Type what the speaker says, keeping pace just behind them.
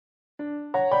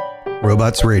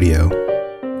Robots Radio.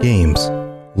 Games,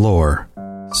 lore,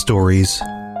 stories,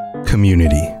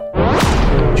 community.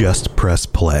 Just press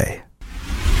play.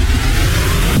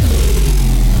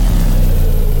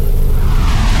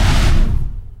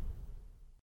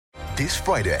 This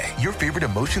Friday, your favorite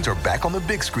emotions are back on the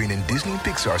big screen in Disney and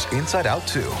Pixar's Inside Out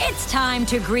 2. It's time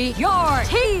to greet your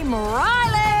Team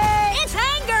Riley! It's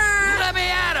anger! Let me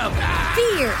at him!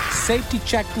 Fear! Safety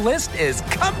checklist is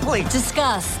complete!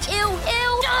 Disgust! Ew!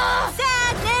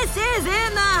 Sadness is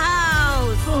in the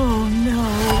house! Oh no!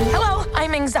 Hello,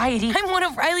 I'm anxiety. I'm one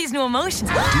of Riley's new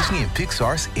emotions. Disney and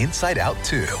Pixar's Inside Out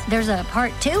 2. There's a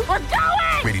part 2? We're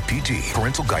going! Rated PG.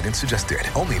 Parental guidance suggested.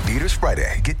 Only in theaters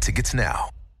Friday. Get tickets now.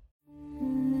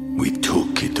 We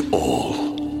took it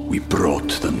all. We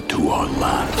brought them to our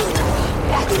land.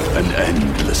 An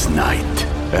endless night,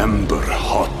 ember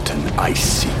hot and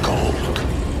icy cold.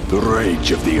 The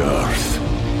rage of the earth.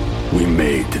 We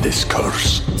made this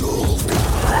curse.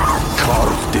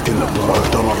 Carved it in the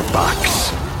blood on our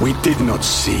backs. We did not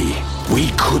see. We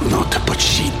could not, but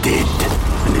she did.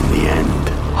 And in the end...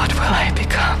 What will I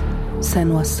become?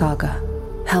 Senua's Saga.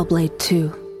 Hellblade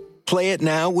 2. Play it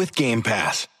now with Game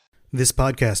Pass. This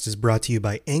podcast is brought to you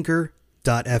by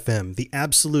Anchor.fm, the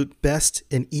absolute best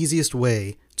and easiest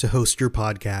way to host your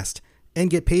podcast and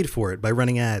get paid for it by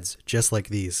running ads just like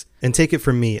these. And take it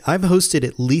from me, I've hosted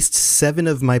at least 7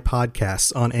 of my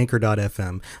podcasts on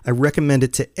Anchor.fm. I recommend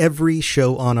it to every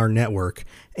show on our network,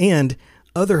 and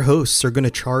other hosts are going to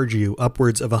charge you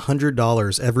upwards of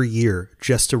 $100 every year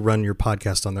just to run your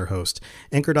podcast on their host.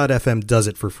 Anchor.fm does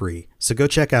it for free. So go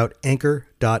check out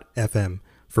Anchor.fm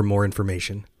for more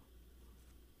information.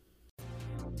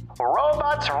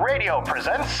 Robots Radio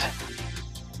presents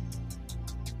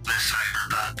the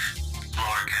Cyberpunk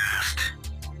Lorecast.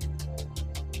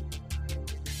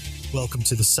 Welcome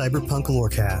to the Cyberpunk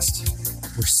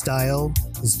Lorecast, where style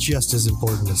is just as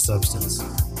important as substance.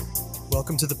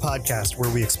 Welcome to the podcast where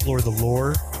we explore the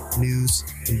lore, news,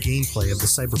 and gameplay of the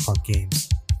cyberpunk games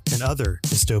and other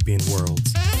dystopian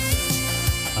worlds.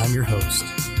 I'm your host,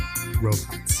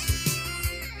 Robots.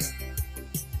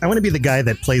 I want to be the guy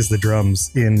that plays the drums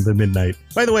in the Midnight.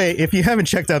 By the way, if you haven't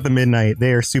checked out the Midnight,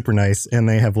 they are super nice and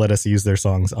they have let us use their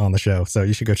songs on the show. So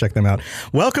you should go check them out.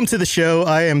 Welcome to the show.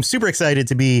 I am super excited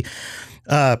to be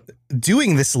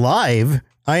doing this live.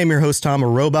 I am your host, Tom of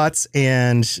Robots,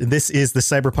 and this is the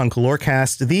Cyberpunk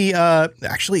Lorecast,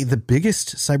 actually the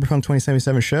biggest Cyberpunk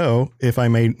 2077 show, if I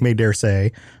may dare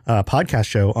say, podcast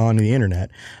show on the internet.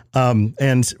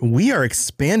 And we are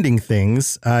expanding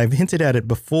things. I've hinted at it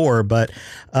before, but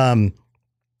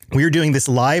we are doing this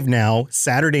live now,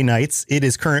 Saturday nights. It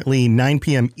is currently 9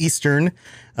 p.m. Eastern,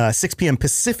 6 p.m.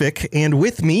 Pacific, and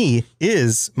with me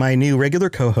is my new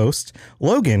regular co-host,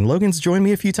 Logan. Logan's joined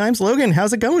me a few times. Logan,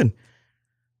 how's it going?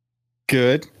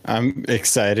 Good. I'm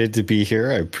excited to be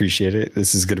here. I appreciate it.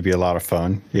 This is going to be a lot of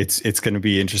fun. It's going to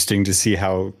be interesting to see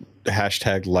how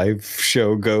 #live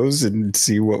show goes and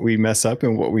see what we mess up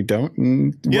and what we don't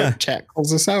and what chat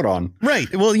calls us out on.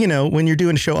 Right. Well, you know, when you're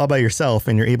doing a show all by yourself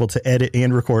and you're able to edit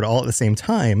and record all at the same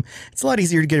time, it's a lot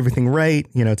easier to get everything right,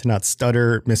 you know, to not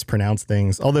stutter, mispronounce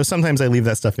things. Although sometimes I leave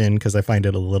that stuff in because I find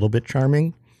it a little bit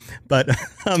charming. But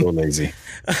so lazy.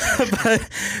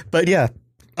 but yeah.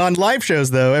 On live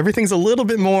shows, though, everything's a little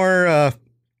bit more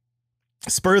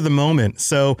spur of the moment.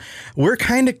 So we're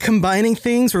kind of combining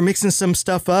things. We're mixing some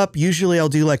stuff up. Usually I'll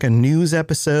do like a news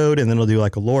episode and then I'll do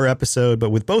like a lore episode.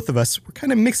 But with both of us, we're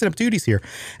kind of mixing up duties here.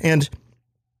 And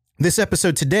this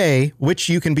episode today, which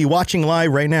you can be watching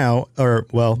live right now, or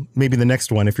well, maybe the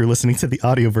next one if you're listening to the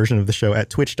audio version of the show at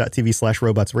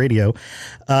twitch.tv/robotsradio,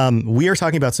 we are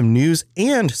talking about some news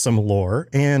and some lore.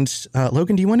 And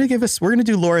Logan, do you want to give us, we're going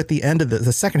to do lore at the end of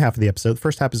the second half of the episode. The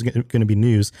first half is going to be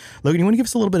news. Logan, you want to give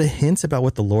us a little bit of hints about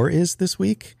what the lore is this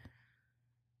week?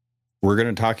 We're going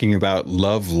to be talking about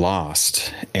Love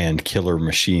Lost and Killer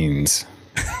Machines.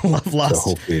 Love Lost. So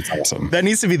hopefully it's awesome. That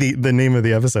needs to be the name of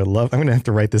the episode. I'm going to have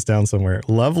to write this down somewhere.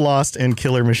 Love Lost and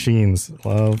Killer Machines.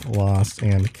 Love Lost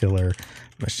and Killer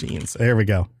Machines. There we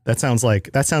go. That sounds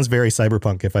very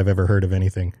cyberpunk if I've ever heard of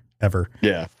anything ever.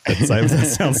 Yeah. That sounds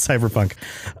cyberpunk.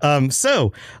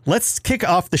 So let's kick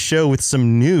off the show with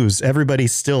some news.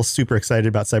 Everybody's still super excited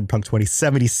about Cyberpunk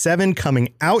 2077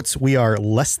 coming out. We are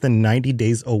less than 90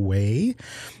 days away,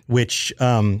 which,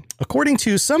 according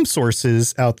to some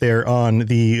sources out there on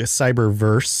the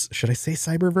cyberverse, should I say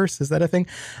cyberverse? Is that a thing?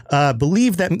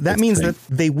 Believe that means that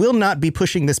they will not be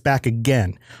pushing this back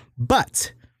again.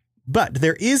 But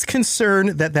there is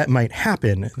concern that might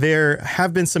happen. There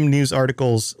have been some news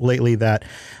articles lately that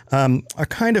are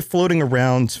kind of floating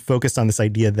around focused on this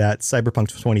idea that Cyberpunk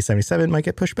 2077 might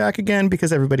get pushed back again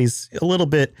because everybody's a little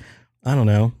bit I don't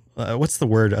know, what's the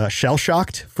word, shell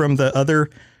shocked from the other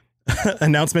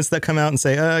announcements that come out and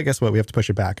say, guess what, we have to push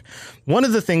it back. One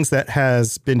of the things that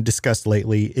has been discussed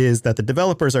lately is that the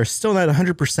developers are still not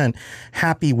 100%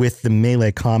 happy with the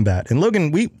melee combat. And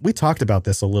Logan, we talked about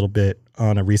this a little bit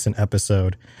on a recent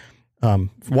episode,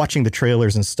 watching the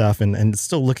trailers and stuff, and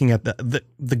still looking at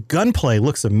the gunplay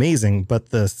looks amazing, but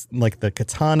the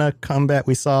katana combat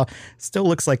we saw still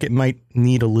looks like it might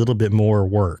need a little bit more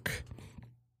work.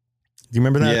 Do you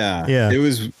remember that? Yeah. It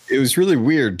was really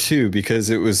weird too, because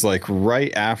it was like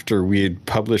right after we had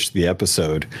published the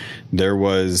episode, there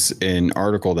was an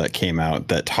article that came out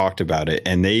that talked about it.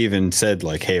 And they even said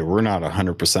like, hey, we're not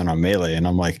 100% on melee. And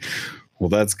I'm like, well,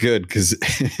 that's good, because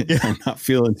I'm not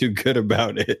feeling too good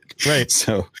about it. Right.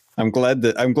 So I'm glad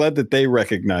that they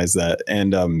recognize that.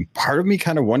 And part of me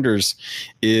kind of wonders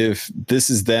if this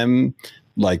is them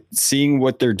like seeing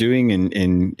what they're doing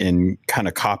and kind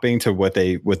of copying to what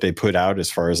they put out as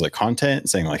far as like content,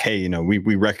 saying like, hey,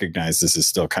 we recognize this is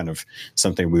still kind of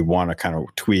something we want to kind of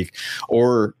tweak.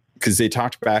 Or because they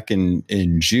talked back in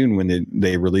June when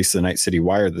they released the Night City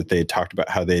Wire that they had talked about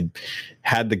how they'd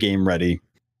had the game ready.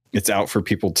 It's out for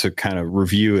people to kind of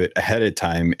review it ahead of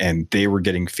time. And they were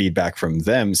getting feedback from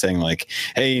them saying like,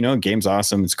 hey, game's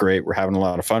awesome. It's great. We're having a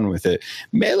lot of fun with it.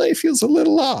 Melee feels a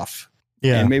little off.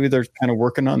 Yeah. And maybe they're kind of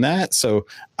working on that. So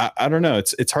I don't know.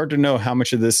 It's hard to know how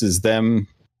much of this is them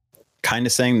kind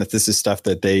of saying that this is stuff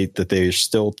that they're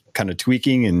still kind of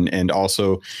tweaking, and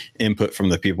also input from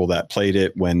the people that played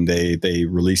it when they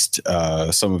released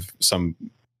some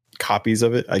copies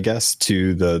of it, I guess,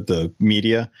 to the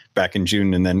media back in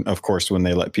June. And then of course, when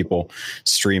they let people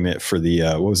stream it for the,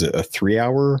 what was it? A 3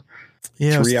 hour?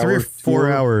 Yeah, 3 or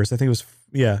 4 hours. I think it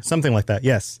was, something like that.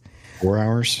 Yes. 4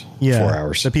 hours? Yeah. 4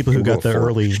 hours. The people who got the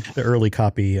early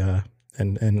copy, and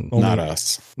only, not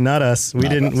us. We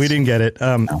didn't get it.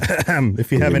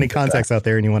 If you have any contacts out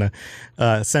there and you want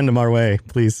to send them our way,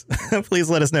 please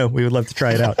let us know. We would love to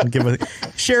try it out and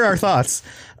share our thoughts.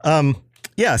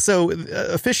 So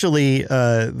officially,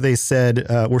 they said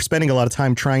we're spending a lot of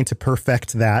time trying to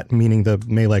perfect that, meaning the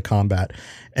melee combat.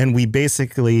 And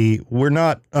we're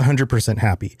not 100%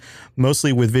 happy,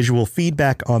 mostly with visual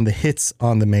feedback on the hits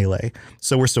on the melee.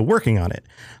 So we're still working on it.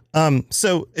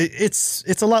 So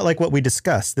it's a lot like what we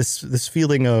discussed, this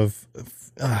feeling of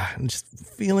just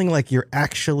feeling like you're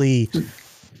actually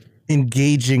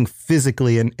engaging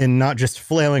physically and not just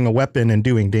flailing a weapon and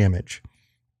doing damage.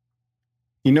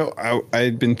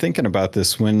 I'd been thinking about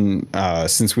this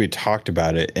since we had talked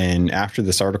about it, and after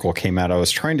this article came out, I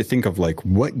was trying to think of like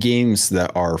what games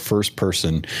that are first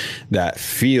person that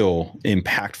feel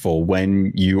impactful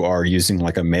when you are using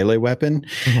like a melee weapon.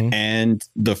 Mm-hmm. And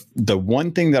the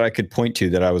one thing that I could point to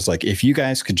that I was like, if you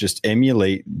guys could just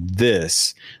emulate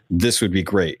this would be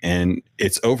great. And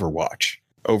it's Overwatch.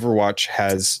 Overwatch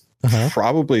has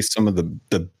probably some of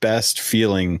the best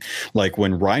feeling, like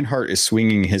when Reinhardt is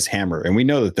swinging his hammer, and we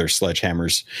know that they're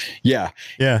sledgehammers. Yeah.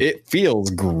 It feels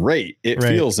great. It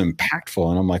feels impactful.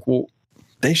 And I'm like, well,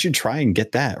 they should try and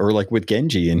get that. Or like with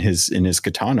Genji in his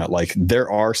katana, like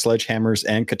there are sledgehammers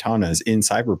and katanas in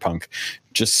Cyberpunk.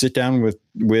 Just sit down with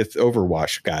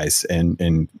Overwatch guys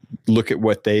and look at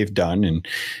what they've done and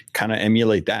kind of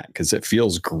emulate that, because it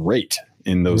feels great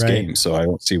in those games. So I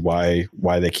don't see why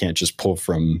they can't just pull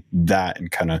from that and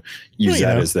kind of use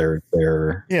that as their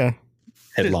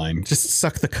headline. Just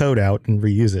suck the code out and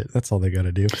reuse it. That's all they got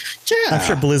to do. Yeah. I'm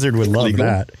sure Blizzard would love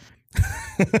that.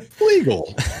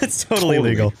 Legal. It's totally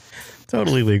legal.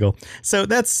 Totally legal. So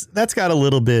that's got a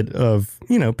little bit of,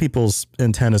 people's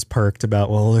antennas perked about,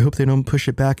 well, I hope they don't push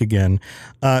it back again.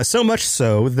 So much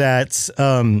so that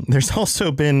there's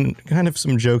also been kind of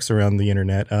some jokes around the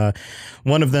internet.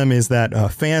 One of them is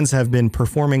that fans have been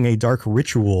performing a dark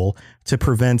ritual to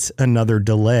prevent another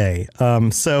delay.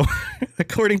 So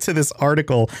according to this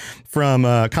article from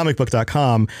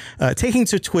comicbook.com, taking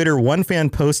to Twitter, one fan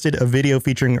posted a video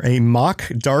featuring a mock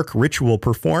dark ritual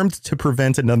performed to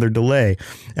prevent another delay.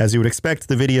 As you would expect,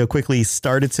 the video quickly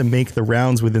started to make the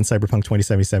rounds within Cyberpunk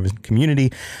 2077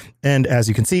 community. And as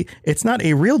you can see, it's not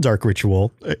a real dark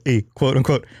ritual, a quote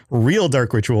unquote real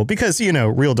dark ritual, because,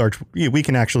 real dark, we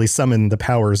can actually summon the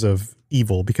powers of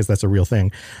evil because that's a real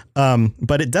thing.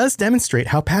 But it does demonstrate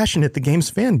how passionate the game's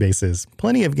fan base is.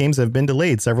 Plenty of games have been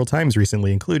delayed several times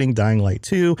recently, including Dying Light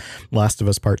 2, Last of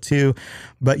Us Part 2,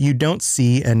 but you don't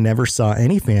see and never saw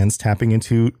any fans tapping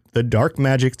into the dark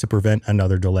magic to prevent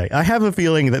another delay. I have a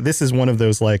feeling that this is one of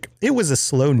those, like, it was a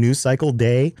slow news cycle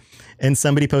day and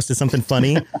somebody posted something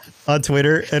funny on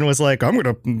Twitter and was like, I'm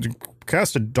going to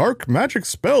cast a dark magic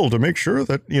spell to make sure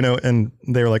that, and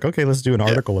they were like, okay, let's do an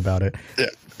article about it. Yeah.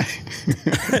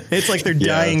 It's like they're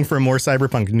dying for more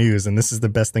Cyberpunk news, and this is the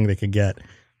best thing they could get.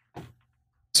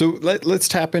 So let's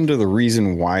tap into the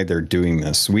reason why they're doing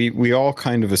this. We all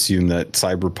kind of assume that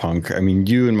Cyberpunk, I mean,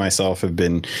 you and myself have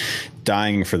been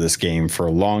dying for this game for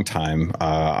a long time.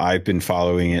 I've been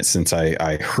following it since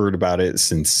I heard about it,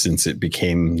 since it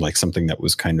became like something that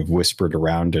was kind of whispered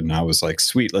around, and I was like,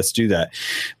 sweet, let's do that.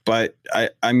 But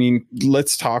I mean,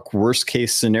 let's talk worst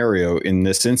case scenario in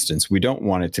this instance. We don't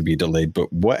want it to be delayed,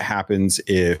 but what happens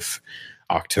if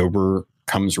October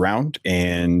comes around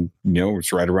and, you know,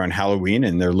 it's right around Halloween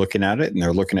and they're looking at it and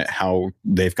they're looking at how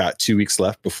they've got 2 weeks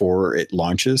left before it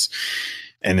launches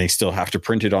and they still have to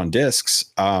print it on discs?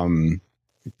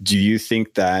 Do you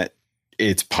think that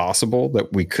it's possible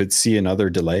that we could see another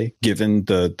delay given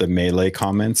the Melee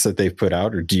comments that they've put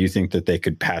out, or do you think that they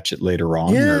could patch it later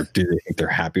on, or do they think they're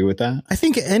happy with that? I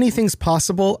think anything's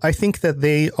possible. I think that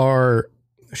they are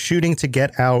shooting to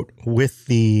get out with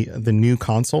the new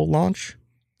console launch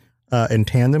in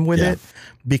tandem with it,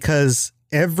 because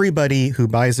everybody who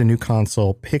buys a new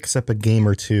console picks up a game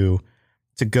or two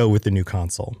to go with the new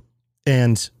console.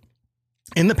 And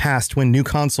in the past, when new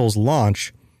consoles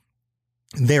launch,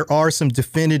 there are some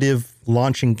definitive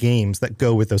launching games that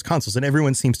go with those consoles, and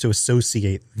everyone seems to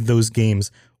associate those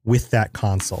games with that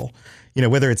console. You know,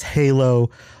 whether it's Halo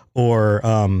or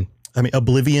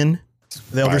Oblivion.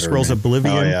 The Elder Scrolls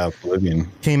Oblivion,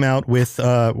 Oblivion came out with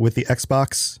the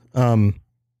Xbox,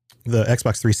 the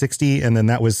Xbox 360, and then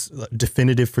that was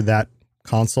definitive for that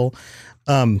console.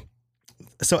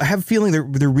 So I have a feeling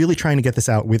they're really trying to get this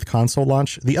out with console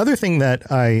launch. The other thing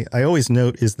that I always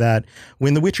note is that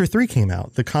when The Witcher 3 came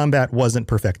out, the combat wasn't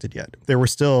perfected yet. It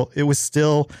was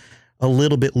still a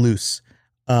little bit loose.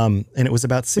 And it was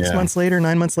about 9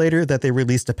 months later that they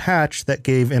released a patch that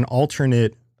gave an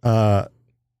alternate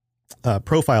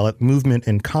profile at movement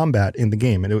and combat in the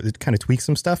game, and it kind of tweaks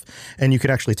some stuff, and you could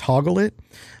actually toggle it.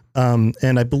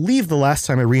 And I believe the last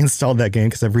time I reinstalled that game,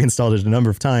 because I've reinstalled it a number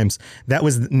of times, that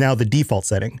was now the default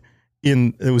setting.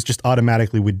 It was just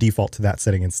automatically would default to that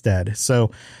setting instead.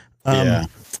 So I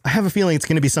have a feeling it's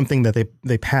going to be something that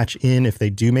they patch in if they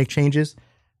do make changes,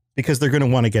 because they're going to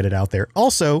want to get it out there.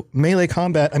 Also, melee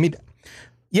combat. I mean,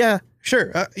 yeah,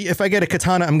 sure. If I get a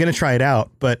katana, I'm going to try it out,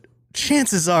 but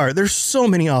chances are there's so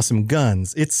many awesome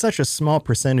guns. It's such a small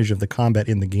percentage of the combat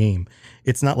in the game.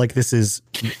 It's not like this is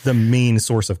the main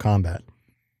source of combat.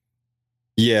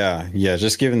 Yeah.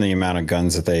 Just given the amount of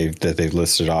guns that they've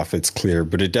listed off, it's clear.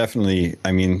 But it definitely,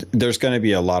 I mean, there's going to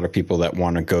be a lot of people that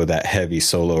want to go that heavy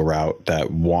solo route,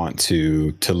 that want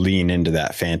to lean into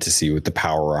that fantasy with the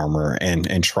power armor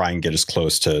and try and get as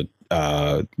close to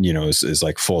as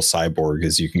like full cyborg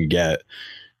as you can get.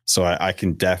 So I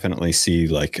can definitely see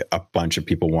like a bunch of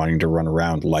people wanting to run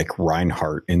around like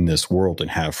Reinhardt in this world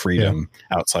and have freedom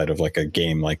outside of like a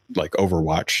game like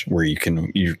Overwatch, where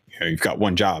you've got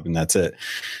one job and that's it.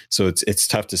 So it's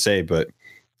tough to say, but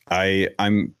I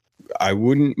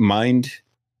wouldn't mind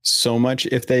so much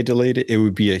if they delayed it. It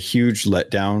would be a huge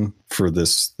letdown for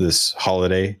this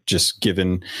holiday, just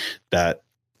given that,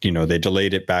 you know, they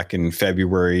delayed it back in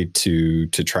February to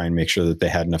try and make sure that they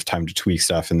had enough time to tweak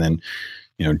stuff, and then,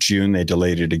 you know, June, they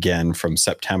delayed it again from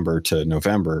September to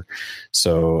November.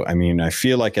 So, I mean, I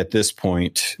feel like at this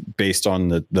point, based on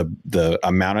the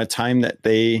amount of time that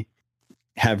they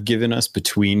have given us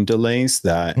between delays,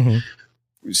 that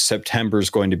September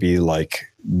is going to be like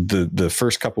the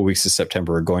first couple of weeks of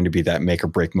September are going to be that make or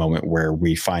break moment where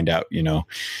we find out, you know,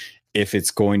 if it's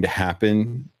going to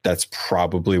happen. That's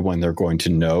probably when they're going to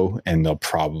know, and they'll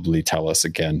probably tell us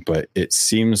again. But it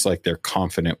seems like they're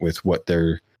confident with what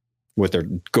they're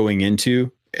going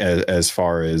into, as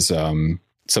far as some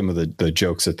of the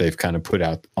jokes that they've kind of put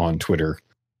out on Twitter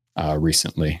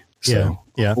recently. So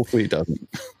hopefully it doesn't.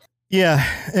 Yeah.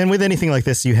 And with anything like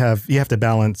this, you have to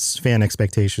balance fan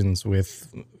expectations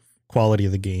with quality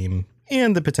of the game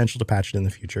and the potential to patch it in the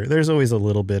future. There's always a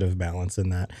little bit of balance in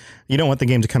that. You don't want the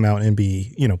game to come out and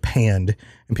be, you know, panned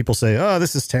and people say, oh,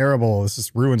 this is terrible, this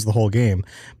just ruins the whole game.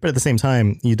 But at the same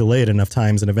time, you delay it enough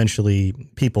times and eventually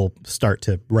people start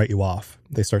to write you off.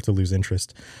 They start to lose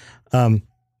interest.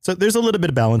 So there's a little bit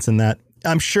of balance in that.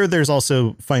 I'm sure there's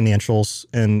also financials,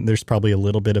 and there's probably a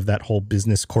little bit of that whole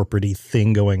business corporate-y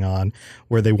thing going on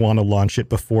where they want to launch it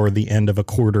before the end of a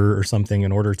quarter or something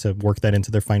in order to work that into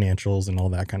their financials and all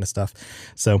that kind of stuff.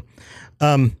 So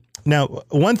now,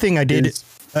 one thing I did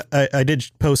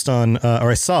post on,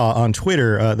 or I saw on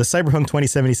Twitter, the Cyberpunk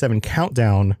 2077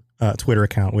 countdown Twitter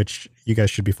account, which you guys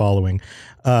should be following,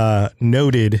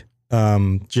 noted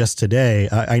just today,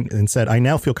 and said, I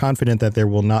now feel confident that there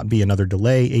will not be another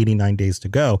delay, 89 days to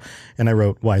go. And I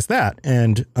wrote, why is that?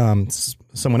 And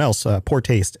someone else, Poor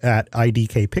Taste at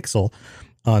IDK Pixel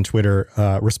on Twitter,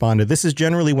 responded, "This is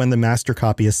generally when the master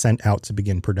copy is sent out to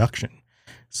begin production.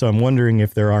 So I'm wondering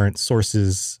if there aren't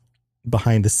sources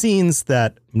behind the scenes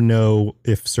that know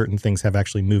if certain things have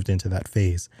actually moved into that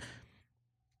phase."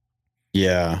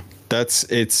 Yeah,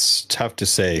 it's tough to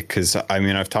say, because I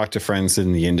mean, I've talked to friends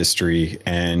in the industry,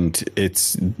 and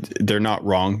they're not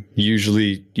wrong.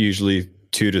 Usually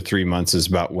 2 to 3 months is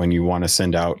about when you want to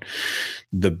send out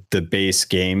the base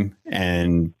game,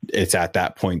 and it's at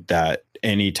that point that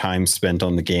any time spent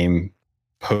on the game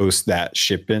post that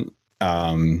shipment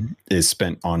is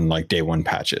spent on like day one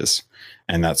patches,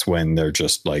 and that's when they're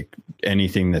just like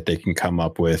anything that they can come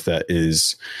up with that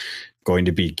is going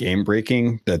to be game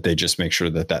breaking, that they just make sure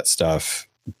that stuff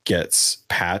gets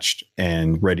patched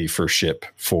and ready for ship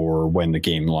for when the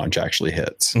game launch actually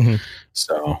hits. Mm-hmm.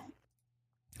 So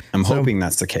I'm hoping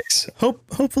that's the case.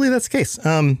 Hopefully that's the case.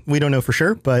 We don't know for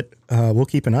sure, but we'll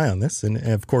keep an eye on this. And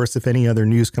of course, if any other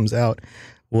news comes out,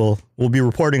 we'll be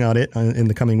reporting on it in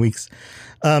the coming weeks.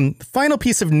 Final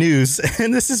piece of news,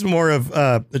 and this is more of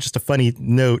just a funny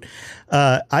note.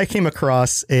 I came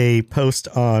across a post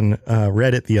on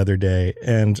Reddit the other day,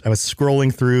 and I was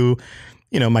scrolling through,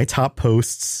 my top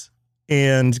posts,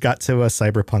 and got to a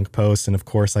Cyberpunk post. And of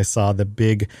course, I saw the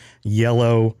big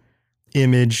yellow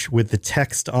image with the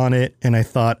text on it, and I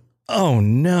thought, oh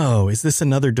no, is this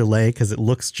another delay? Because it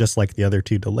looks just like the other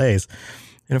two delays.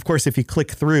 And of course, if you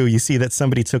click through, you see that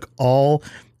somebody took all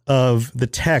of the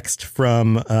text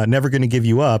from Never Gonna Give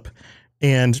You Up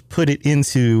and put it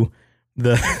into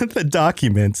the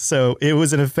document. So it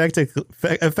was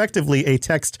effectively a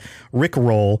text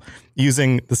rickroll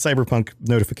using the Cyberpunk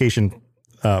notification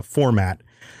format.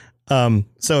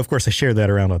 So of course I shared that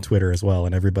around on Twitter as well,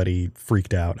 and everybody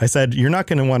freaked out. I said, you're not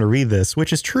going to want to read this,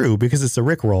 which is true because it's a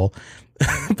rickroll,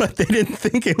 but they didn't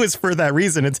think it was for that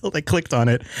reason until they clicked on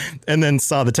it and then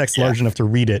saw the text large enough to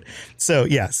read it. So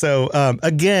yeah. So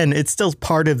again, it's still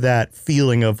part of that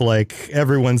feeling of like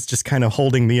everyone's just kind of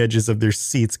holding the edges of their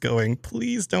seats going,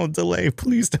 please don't delay.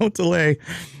 Please don't delay.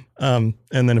 And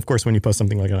then of course, when you post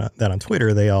something like that on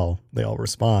Twitter, they all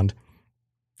respond.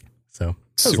 So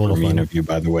super mean of you,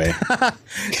 by the way.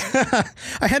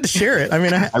 I had to share it. I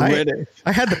mean, I read it.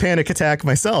 I had the panic attack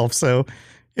myself, so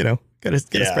gotta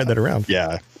spread that around.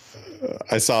 Yeah,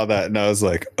 I saw that and I was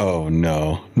like, oh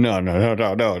no.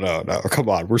 Come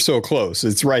on, we're so close.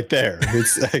 It's right there.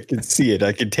 I can see it.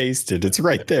 I can taste it. It's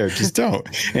right there. Just don't.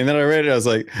 And then I read it. I was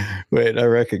like, wait, I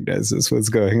recognize this. What's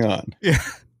going on? Yeah.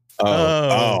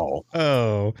 Oh.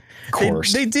 Of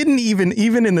course. They didn't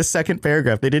even in the second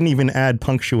paragraph, they didn't even add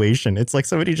punctuation. It's like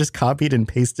somebody just copied and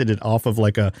pasted it off of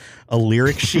like a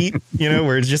lyric sheet,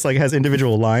 where it's just like has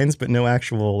individual lines, but no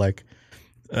actual like,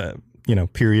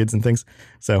 periods and things.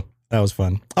 So that was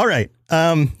fun. All right.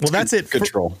 Well, that's it. Good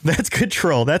troll. That's good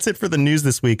troll. That's it for the news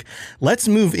this week. Let's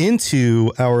move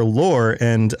into our lore,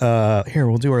 and here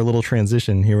we'll do our little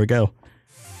transition. Here we go.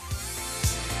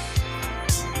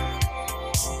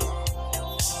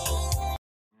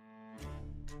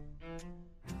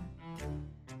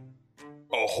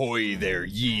 Ahoy there,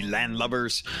 ye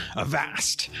landlubbers!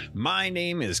 Avast! My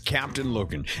name is Captain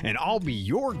Logan, and I'll be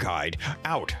your guide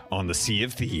out on the Sea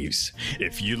of Thieves.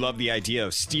 If you love the idea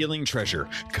of stealing treasure,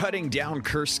 cutting down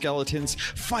cursed skeletons,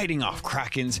 fighting off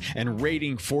krakens, and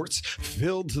raiding forts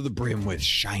filled to the brim with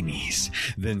shinies,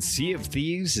 then Sea of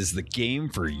Thieves is the game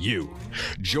for you.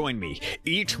 Join me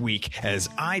each week as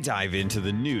I dive into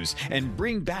the news and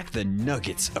bring back the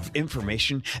nuggets of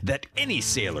information that any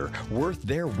sailor worth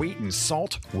their weight in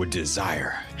salt would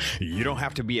desire. You don't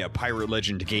have to be a pirate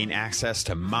legend to gain access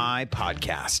to my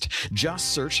podcast.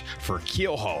 Just search for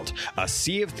Keelhauled, a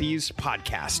Sea of Thieves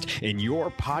podcast in your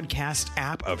podcast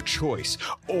app of choice,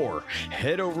 or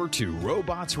head over to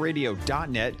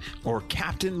robotsradio.net or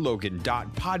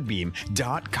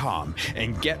captainlogan.podbeam.com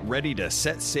and get ready to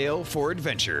set sail for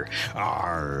adventure.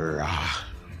 Arr.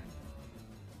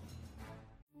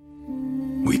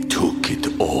 We took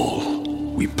it all.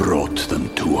 We brought them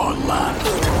to our land.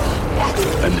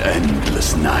 An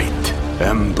endless night,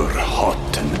 ember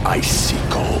hot and icy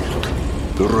cold.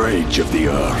 The rage of the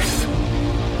earth.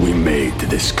 We made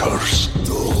this curse.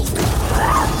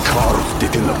 Carved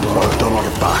it in the blood on our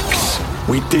backs.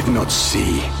 We did not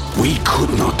see. We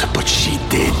could not, but she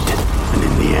did. And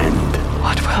in the end...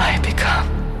 What will I become?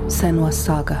 Senua's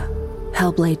Saga.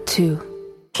 Hellblade 2.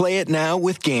 Play it now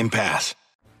with Game Pass.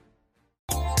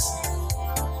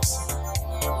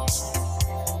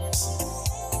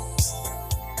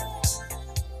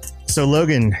 So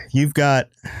Logan, you've got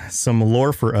some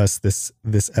lore for us this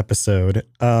episode.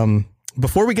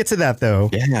 Before we get to that, though,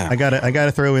 I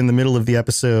gotta throw in the middle of the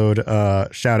episode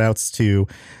shout outs to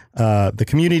the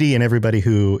community and everybody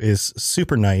who is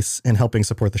super nice and helping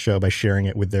support the show by sharing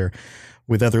it with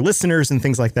other listeners and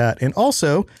things like that. And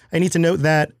also, I need to note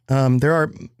that there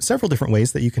are several different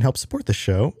ways that you can help support the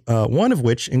show. One of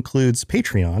which includes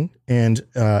Patreon. And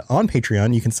on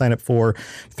Patreon, you can sign up for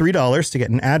 $3 to get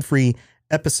an ad-free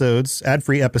episodes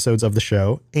of the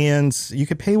show, and you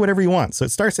could pay whatever you want. So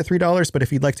it starts at $3, but if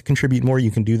you'd like to contribute more,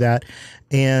 you can do that.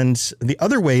 And the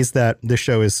other ways that the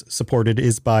show is supported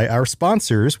is by our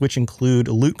sponsors, which include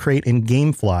Loot Crate and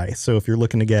Gamefly. So if you're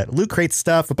looking to get Loot Crate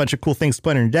stuff, a bunch of cool things to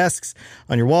put on your desks,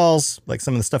 on your walls, like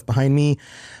some of the stuff behind me,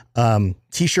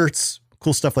 t-shirts,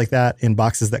 cool stuff like that in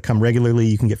boxes that come regularly,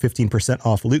 you can get 15%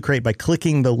 off Loot Crate by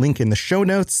clicking the link in the show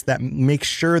notes. That makes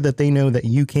sure that they know that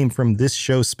you came from this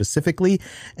show specifically,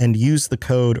 and use the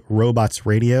code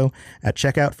RobotsRadio at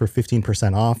checkout for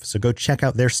 15% off. So go check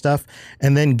out their stuff.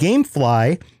 And then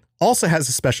Gamefly also has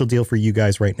a special deal for you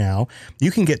guys right now.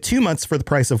 You can get 2 months for the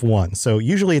price of one. So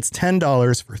usually it's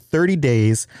 $10 for 30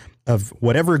 days of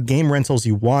whatever game rentals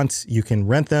you want. You can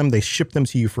rent them. They ship them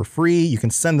to you for free. You can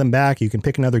send them back. You can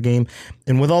pick another game.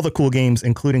 And with all the cool games,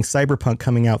 including Cyberpunk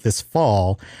coming out this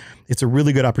fall, it's a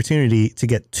really good opportunity to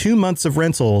get 2 months of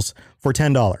rentals for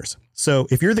 $10. So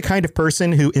if you're the kind of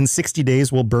person who in 60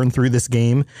 days will burn through this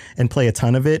game and play a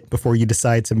ton of it before you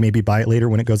decide to maybe buy it later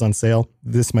when it goes on sale,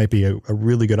 this might be a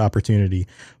really good opportunity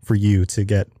for you to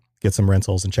get some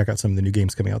rentals and check out some of the new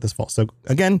games coming out this fall. So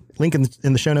again, link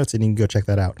in the show notes and you can go check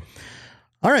that out.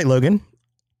 All right, Logan,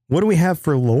 what do we have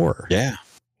for lore? Yeah.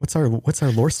 What's our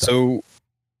lore stuff? So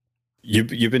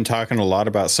you've been talking a lot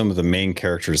about some of the main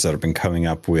characters that have been coming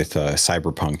up with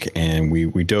Cyberpunk, and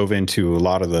we dove into a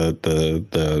lot of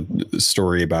the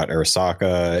story about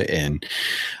Arasaka, and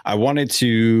I wanted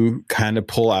to kind of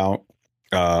pull out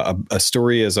a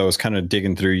story as I was kind of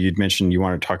digging through. You'd mentioned you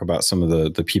want to talk about some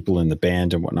of the people in the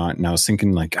band and whatnot. And I was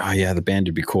thinking like, oh yeah, the band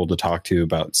would be cool to talk to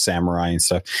about samurai and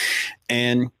stuff.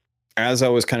 And as I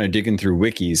was kind of digging through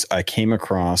wikis, I came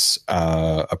across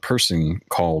a person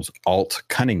called Alt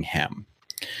Cunningham.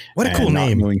 What a cool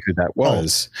name. Not knowing who that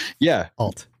was. Yeah.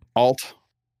 Alt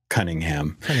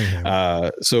Cunningham.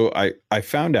 So I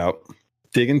found out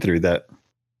digging through that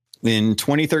in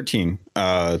 2013,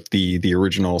 the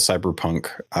original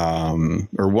Cyberpunk,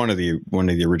 or one of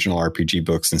the original RPG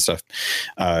books and stuff,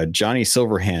 Johnny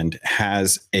Silverhand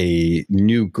has a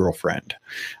new girlfriend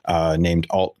named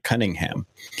Alt Cunningham,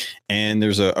 and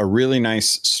there's a really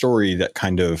nice story that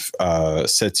kind of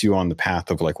sets you on the path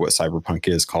of like what Cyberpunk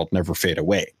is, called Never Fade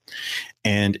Away.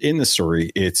 And in the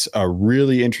story, it's a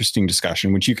really interesting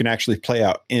discussion, which you can actually play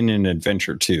out in an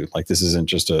adventure too. Like this isn't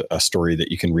just a story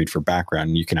that you can read for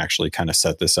background. You can actually kind of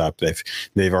set this up.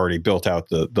 They've already built out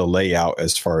the layout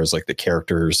as far as like the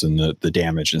characters and the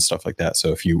damage and stuff like that.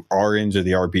 So if you are into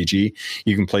the RPG,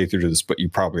 you can play through this, but you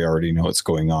probably already know what's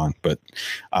going on. But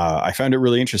I found it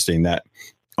really interesting that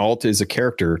Alt is a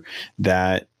character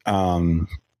that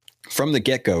from the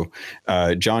get-go,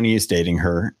 Johnny is dating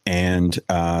her, and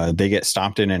they get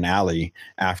stopped in an alley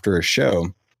after a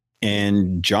show,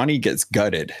 and Johnny gets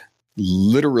gutted,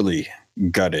 literally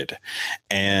gutted.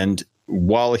 And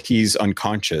while he's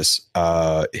unconscious,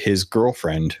 his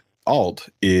girlfriend, Alt,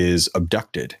 is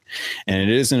abducted. And it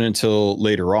isn't until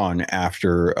later on,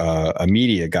 after a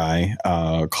media guy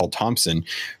called Thompson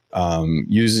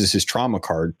uses his trauma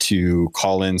card to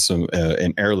call in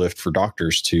an airlift for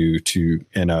doctors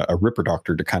and a Ripper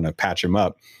doctor to kind of patch him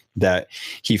up, that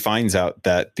he finds out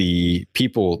that the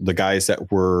guys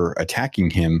that were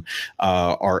attacking him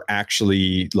are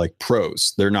actually like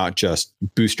pros. They're not just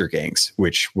booster gangs,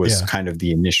 which was kind of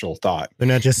the initial thought. They're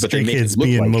not just stray kids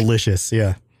being malicious.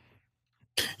 Yeah.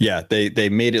 Yeah, they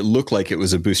made it look like it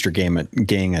was a booster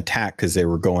gang attack because they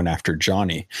were going after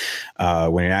Johnny,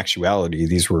 when in actuality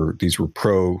these were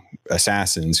pro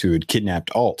assassins who had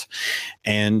kidnapped Alt.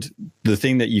 And the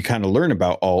thing that you kind of learn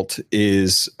about Alt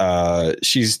is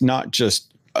she's not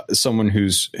just someone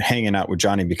who's hanging out with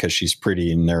Johnny because she's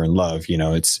pretty and they're in love. You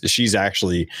know, she's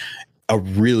actually a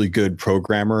really good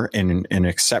programmer and an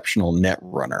exceptional net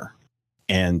runner.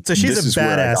 And so she's a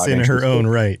badass in her own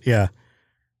right. Yeah.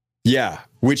 Yeah,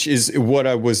 which is what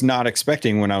I was not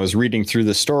expecting when I was reading through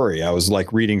the story. I was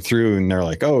like reading through and they're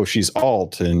like, oh, she's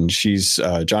Alt and she's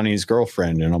Johnny's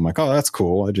girlfriend. And I'm like, oh, that's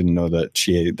cool. I didn't know that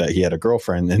he had a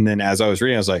girlfriend. And then as I was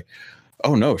reading, I was like,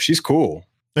 oh no, she's cool.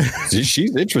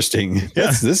 She's interesting.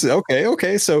 Yeah. This is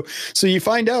okay. So you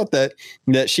find out that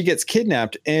she gets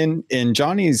kidnapped and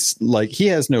Johnny's like, he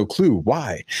has no clue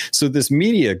why. So this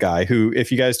media guy, who,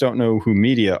 if you guys don't know who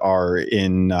media are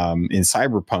in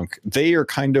Cyberpunk, they are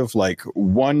kind of like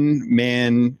one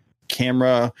man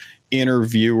camera,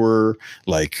 interviewer.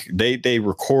 Like they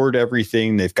record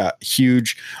everything. They've got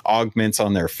huge augments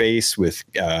on their face with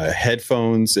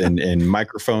headphones and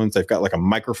microphones. They've got like a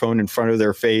microphone in front of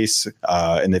their face,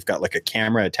 and they've got like a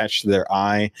camera attached to their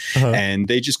eye, and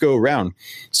they just go around.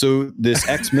 So this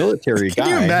ex-military guy.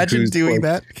 Can you imagine doing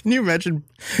that? Can you imagine?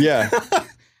 Yeah.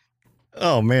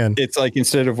 Oh man. It's like,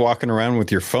 instead of walking around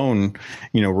with your phone,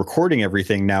 recording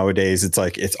everything nowadays, it's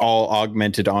like it's all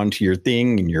augmented onto your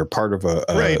thing, and you're part of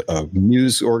a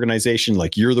news organization.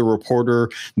 Like, you're the reporter,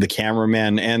 the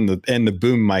cameraman, and the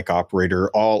boom mic operator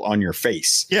all on your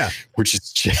face. Yeah. Which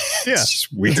is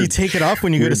just weird. Do you take it off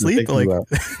when you go to sleep?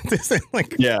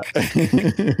 Yeah.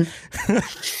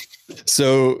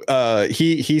 So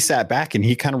he sat back and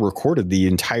he kind of recorded the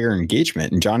entire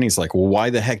engagement, and Johnny's like, well, why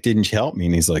the heck didn't you help me?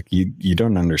 And he's like, you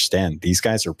don't understand. These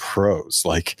guys are pros.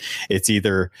 Like, it's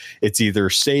either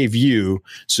save you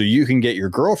so you can get your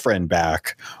girlfriend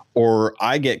back, or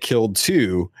I get killed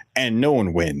too, and no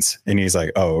one wins. And he's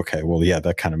like, oh, okay, well, yeah,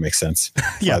 that kind of makes sense.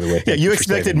 Yeah. By the way, you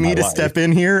expected me to step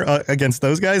in here against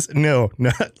those guys? No.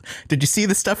 Did you see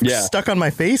the stuff stuck on my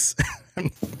face?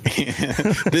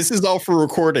 This is all for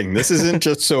recording. This isn't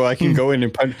just so I can go in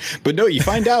and punch. But no, you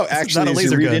find out actually as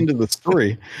you read into the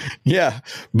story. Yeah,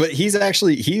 but he's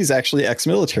actually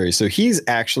ex-military, so he's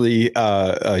actually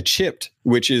chipped,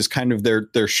 which is kind of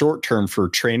their short term for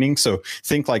training. So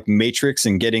think like Matrix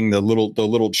and getting the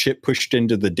little chip pushed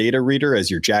into the data reader as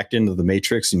you're jacked into the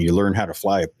Matrix, and you learn how to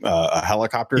fly a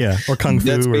helicopter. Yeah, or kung fu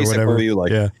or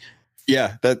whatever.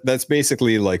 Yeah, that's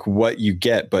basically like what you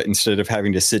get, but instead of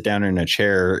having to sit down in a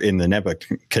chair in the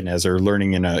Nebuchadnezzar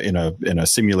learning in a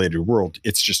simulated world,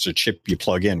 it's just a chip you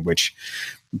plug in. Which,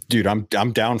 dude, I'm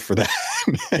down for that.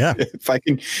 Yeah, if I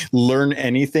can learn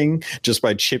anything just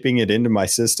by chipping it into my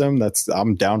system,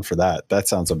 I'm down for that. That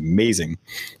sounds amazing.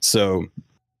 So,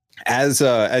 as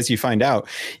you find out,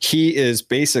 he is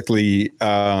basically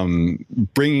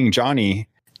bringing Johnny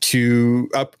to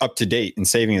up to date and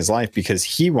saving his life, because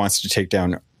he wants to take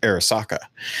down Arasaka,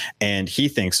 and he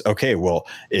thinks, okay, well,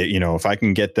 if I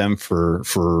can get them for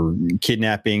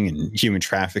kidnapping and human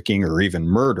trafficking or even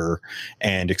murder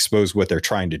and expose what they're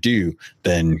trying to do,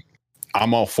 then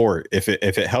I'm all for it. If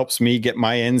it helps me get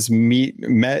my ends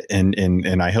met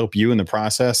and I help you in the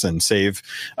process and save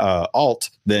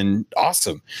Alt, then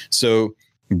awesome. So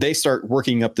they start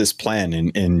working up this plan,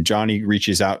 and Johnny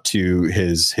reaches out to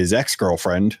his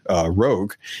ex-girlfriend,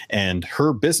 Rogue, and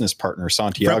her business partner,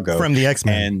 Santiago. From the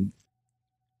X-Men. And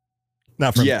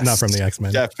not from the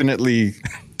X-Men.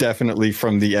 Definitely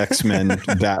from the X-Men,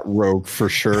 that Rogue for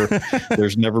sure.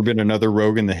 There's never been another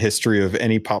Rogue in the history of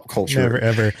any pop culture. Never,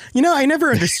 ever. I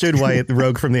never understood why the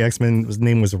Rogue from the X-Men's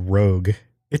name was Rogue.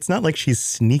 It's not like she's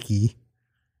sneaky.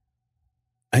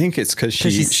 I think it's because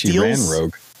she ran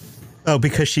Rogue. Oh,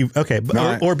 because she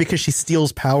or because she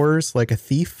steals powers like a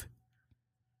thief.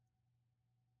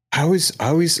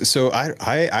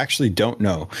 I actually don't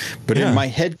know, but in my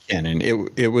head canon,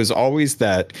 it was always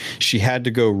that she had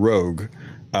to go rogue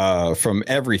from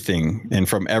everything and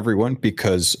from everyone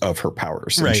because of her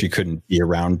powers, and she couldn't be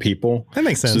around people. That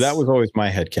makes sense. So that was always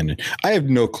my head canon. I have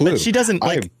no clue. But she doesn't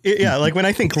like when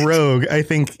I think rogue, I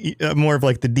think more of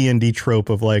like the D&D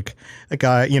trope of like a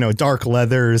guy, dark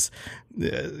leathers,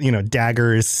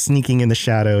 daggers, sneaking in the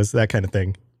shadows, that kind of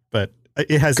thing. But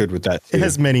it has good with that too. It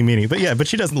has many meaning. But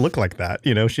she doesn't look like that.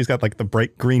 She's got like the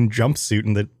bright green jumpsuit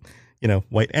and the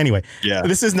white. Anyway,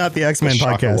 this is not the X-Men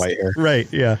podcast. White hair.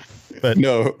 Right. Yeah. But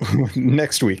no,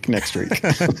 next week. X-Men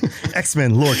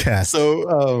Lorecast. So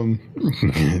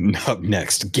up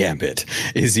next, Gambit.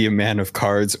 Is he a man of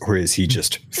cards, or is he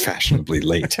just fashionably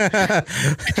late?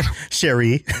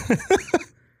 Sherry.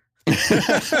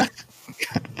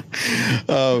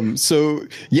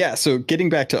 So getting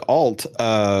back to Alt,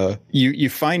 you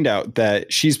find out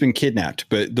that she's been kidnapped,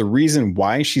 but the reason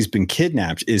why she's been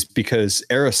kidnapped is because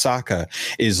Arasaka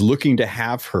is looking to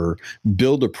have her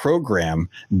build a program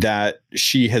that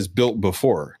she has built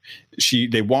before.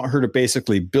 They want her to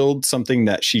basically build something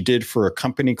that she did for a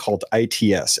company called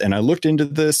ITS. And I looked into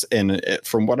this, and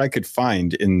from what I could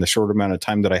find in the short amount of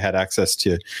time that I had access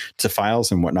to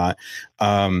files and whatnot,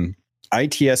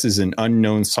 ITS is an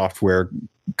unknown software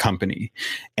company,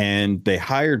 and they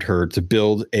hired her to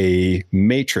build a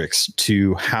matrix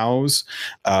to house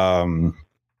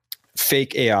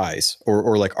fake AIs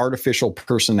or like artificial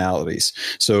personalities.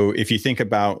 So if you think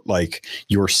about like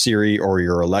your Siri or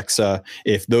your Alexa,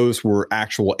 if those were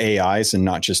actual AIs and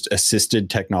not just assisted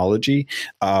technology,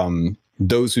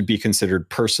 those would be considered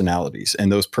personalities,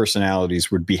 and those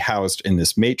personalities would be housed in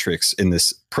this matrix, in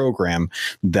this program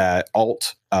that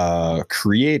Alt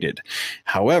created.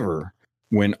 However,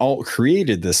 when Alt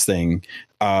created this thing,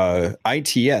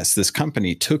 ITS, this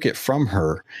company, took it from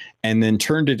her and then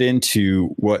turned it into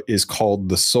what is called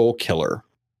the SoulKiller.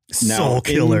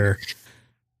 SoulKiller.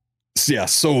 Yeah,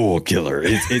 SoulKiller.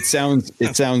 It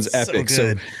sounds epic.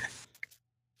 So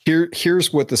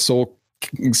here's what the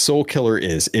SoulKiller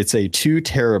is. It's a 2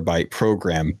 terabyte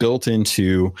program built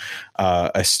into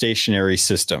a stationary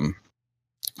system,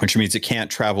 which means it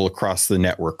can't travel across the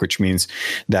network, which means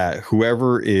that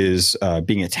whoever is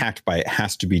being attacked by it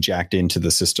has to be jacked into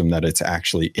the system that it's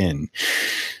actually in.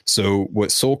 So what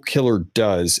SoulKiller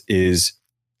does is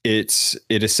it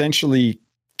essentially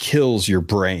kills your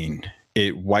brain.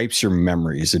 It wipes your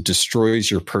memories. It destroys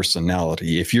your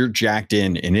personality. If you're jacked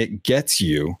in and it gets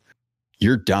you,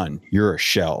 you're done. You're a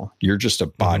shell. You're just a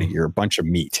body. You're a bunch of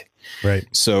meat. Right.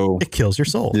 So it kills your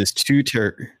soul. This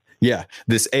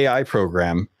AI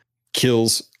program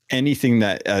kills anything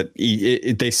that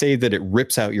they say that it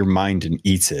rips out your mind and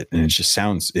eats it. And it just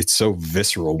sounds, it's so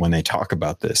visceral when they talk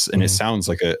about this. And it sounds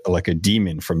like a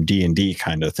demon from D&D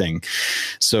kind of thing.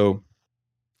 So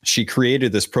she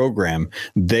created this program,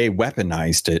 they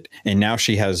weaponized it, and now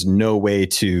she has no way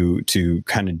to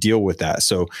kind of deal with that.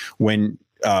 So when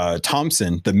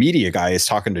Thompson, the media guy, is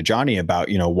talking to Johnny about,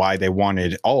 why they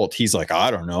wanted Alt, he's like,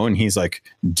 I don't know. And he's like,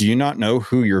 do you not know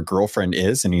who your girlfriend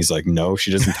is? And he's like, no,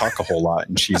 she doesn't talk a whole lot.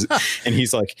 And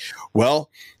he's like, well,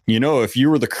 if you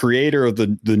were the creator of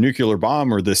the nuclear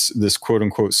bomb or this quote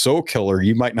unquote SoulKiller,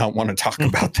 you might not want to talk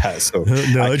about that. So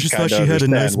no, I just thought she had a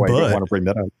nice butt. You don't want to bring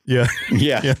that up. Yeah.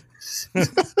 Yeah.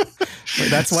 Wait,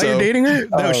 that's why you're dating her?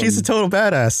 No, she's a total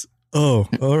badass. Oh,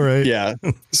 all right. Yeah.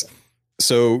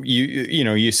 So you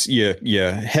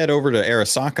head over to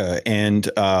Arasaka, and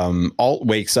Alt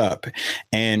wakes up,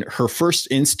 and her first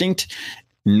instinct,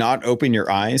 not open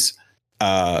your eyes,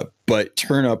 but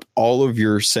turn up all of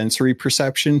your sensory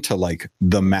perception to like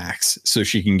the max, so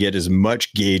she can get as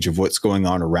much gauge of what's going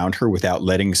on around her without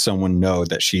letting someone know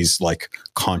that she's like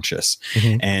conscious.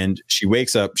 And she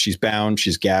wakes up, she's bound,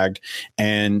 she's gagged,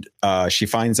 and she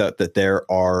finds out that there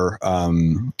are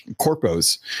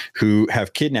corpos who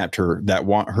have kidnapped her that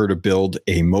want her to build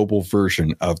a mobile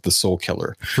version of the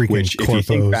SoulKiller. Which, if you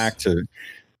think back to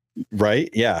right,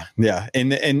 yeah,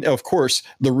 and of course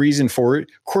the reason for it,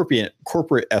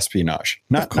 corporate espionage,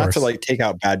 not to like take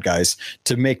out bad guys,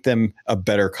 to make them a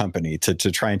better company, to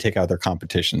try and take out their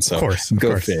competition. So of course.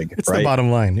 Fig, it's the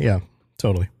bottom line. Yeah,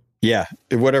 totally. Yeah,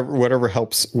 whatever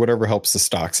helps the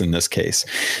stocks in this case.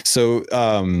 So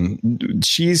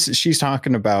she's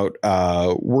talking about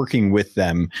working with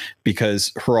them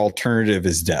because her alternative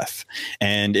is death,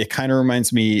 and it kind of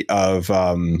reminds me of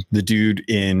the dude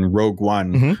in Rogue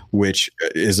One, which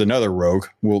is another rogue.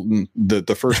 Well,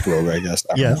 the first rogue, I guess.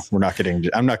 I don't know.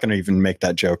 I'm not going to even make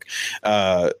that joke.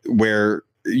 Where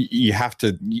you have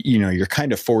to, you're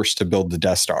kind of forced to build the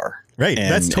Death Star. Right.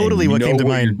 That's totally what came to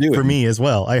mind for me as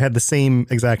well. I had the same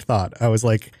exact thought. I was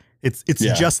like, it's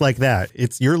just like that.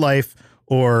 It's your life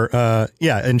or,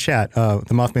 in chat, the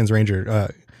Mothman's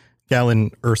Ranger, Galen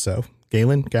Urso.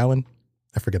 Galen?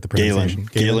 I forget the pronunciation.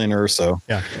 Galen Urso.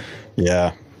 Yeah.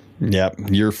 Yeah. Yeah,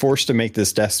 you're forced to make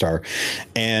this Death Star,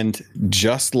 and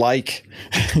just like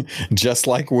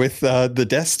with the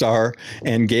Death Star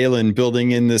and Galen building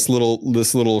in this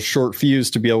little short fuse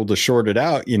to be able to short it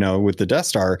out, with the Death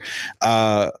Star,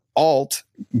 Alt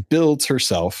builds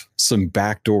herself some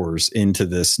back doors into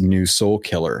this new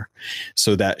SoulKiller,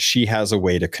 so that she has a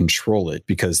way to control it,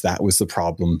 because that was the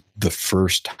problem the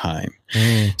first time.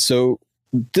 So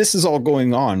this is all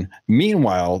going on.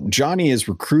 Meanwhile, Johnny is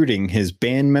recruiting his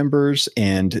band members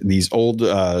and these old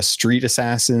street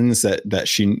assassins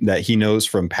that he knows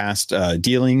from past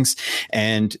dealings,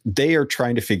 and they are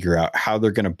trying to figure out how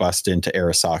they're going to bust into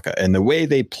Arasaka. And the way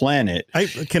they plan it,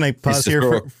 can I pause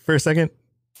here for a second?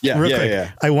 Yeah, real quick.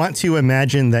 Yeah. I want to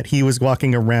imagine that he was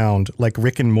walking around like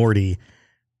Rick and Morty,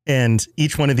 and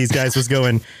each one of these guys was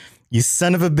going, "You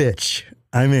son of a bitch,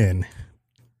 I'm in."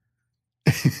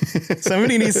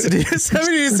 Somebody needs to do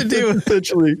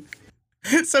essentially.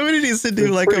 Somebody needs to do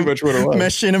like a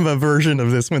machinima version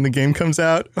of this when the game comes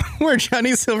out, where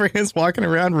Johnny Silverhand's walking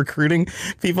around recruiting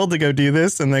people to go do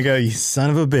this, and they go, "You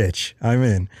son of a bitch, I'm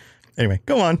in." Anyway,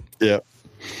 go on. Yeah.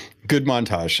 Good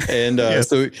montage. And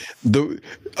so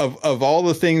of all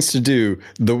the things to do,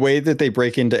 the way that they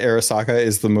break into Arasaka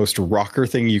is the most rocker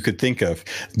thing you could think of.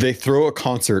 They throw a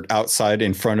concert outside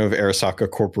in front of Arasaka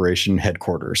Corporation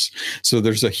headquarters. So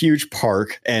there's a huge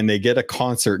park, and they get a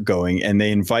concert going, and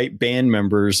they invite band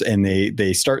members, and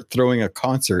they start throwing a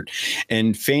concert,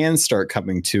 and fans start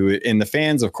coming to it. And the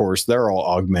fans, of course, they're all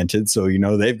augmented. So,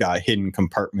 they've got hidden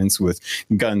compartments with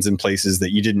guns in places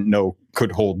that you didn't know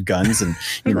could hold guns and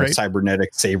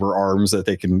cybernetic saber arms that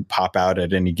they can pop out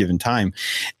at any given time.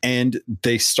 And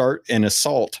they start an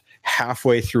assault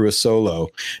halfway through a solo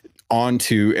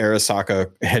onto Arasaka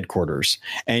headquarters,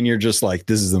 and you're just like,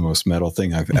 this is the most metal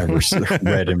thing I've ever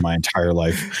read in my entire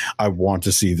life. I want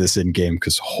to see this in game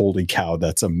because holy cow,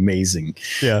 that's amazing.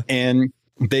 Yeah. And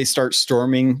they start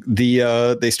storming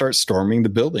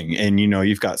the building, and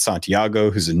you've got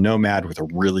Santiago, who's a nomad with a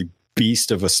really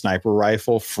beast of a sniper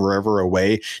rifle forever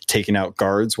away, taking out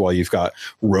guards, while you've got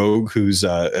Rogue, who's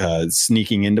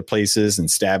sneaking into places and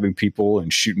stabbing people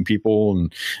and shooting people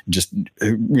and just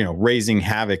raising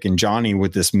havoc. And Johnny,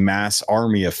 with this mass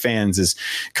army of fans, is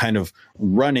kind of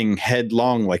running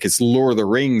headlong like it's Lord of the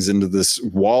Rings into this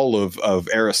wall of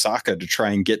Arasaka to try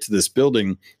and get to this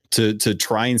building to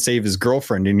try and save his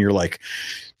girlfriend. And you're like,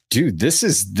 dude,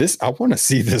 this. I want to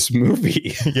see this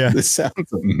movie. Yeah, this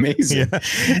sounds amazing. Yeah,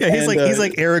 he's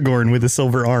like Aragorn with a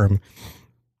silver arm.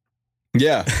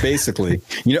 Yeah, basically.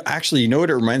 Actually, you know what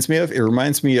it reminds me of? It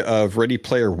reminds me of Ready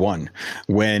Player One,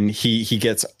 when he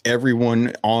gets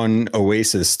everyone on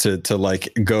Oasis to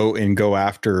like go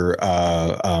after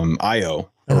Io,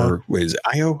 or was it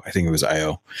Io? I think it was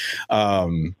Io.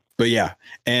 But yeah,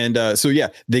 and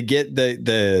they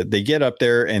get up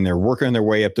there and they're working their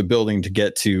way up the building to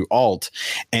get to Alt,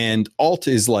 and Alt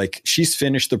is like, she's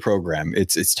finished the program.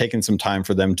 It's taken some time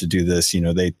for them to do this.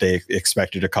 They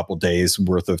expected a couple days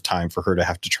worth of time for her to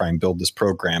have to try and build this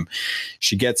program.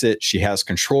 She gets it. She has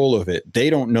control of it. They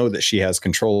don't know that she has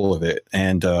control of it.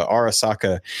 And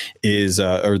Arasaka is,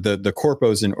 or the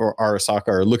corpos in Arasaka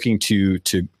are looking to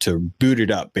boot it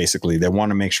up. Basically, they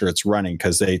want to make sure it's running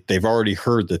because they've already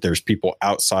heard that there's people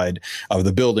outside of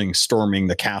the building storming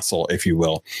the castle, if you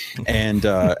will. And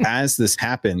as this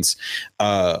happens,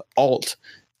 Alt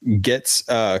gets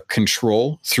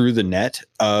control through the net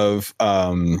of,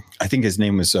 I think his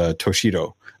name was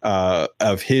Toshiro,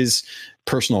 of his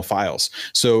personal files.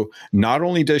 So not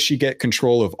only does she get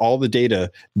control of all the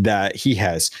data that he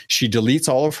has, she deletes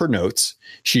all of her notes.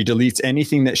 She deletes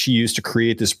anything that she used to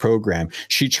create this program.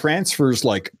 She transfers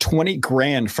like 20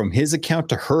 grand from his account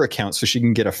to her account so she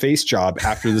can get a face job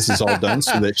after this is all done,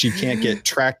 so that she can't get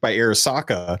tracked by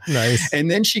Arasaka. Nice.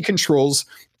 And then she controls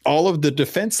all of the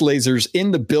defense lasers in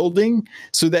the building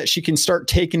so that she can start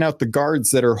taking out the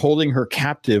guards that are holding her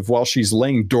captive while she's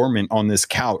laying dormant on this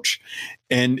couch.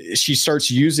 And she starts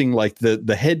using like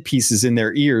the headpieces in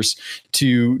their ears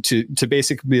to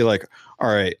basically be like,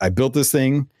 all right, I built this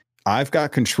thing. I've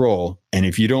got control. And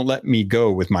if you don't let me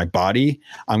go with my body,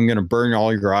 I'm going to burn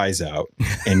all your eyes out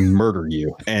and murder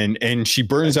you. And she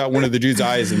burns out one of the dude's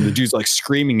eyes, and the dude's like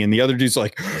screaming, and the other dude's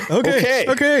like, okay.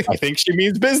 I think she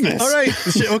means business. All right.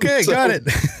 Okay. Got it.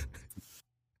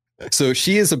 So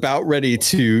she is about ready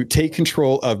to take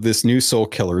control of this new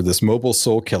SoulKiller, this mobile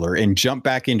SoulKiller, and jump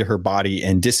back into her body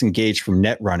and disengage from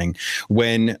net running,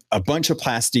 when a bunch of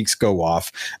plastiques go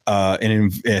off,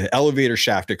 an elevator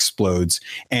shaft explodes,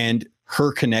 and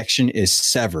her connection is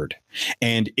severed.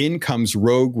 And in comes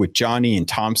Rogue with Johnny and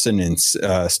Thompson and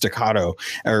Staccato,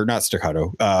 or not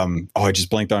Staccato. I just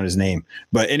blanked on his name.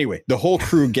 But anyway, the whole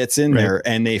crew gets in there,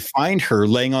 and they find her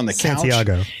laying on the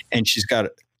Santiago. couch, and she's got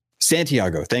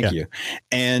Santiago. Thank you.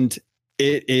 And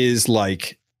it is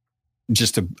like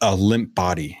just a limp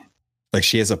body. Like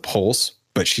she has a pulse,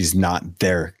 but she's not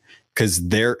there, because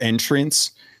their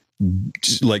entrance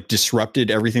like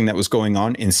disrupted everything that was going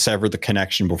on and severed the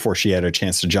connection before she had a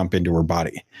chance to jump into her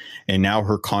body. And now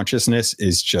her consciousness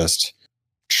is just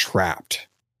trapped.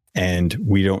 And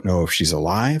we don't know if she's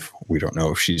alive. We don't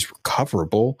know if she's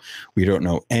recoverable. We don't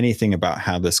know anything about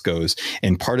how this goes.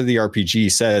 And part of the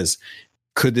RPG says,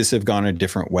 could this have gone a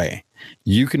different way?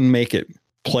 You can make it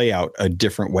play out a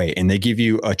different way. And they give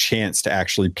you a chance to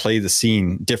actually play the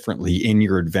scene differently in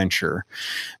your adventure.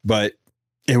 But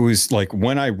it was like,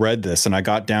 when I read this and I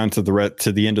got down to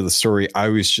the end of the story, I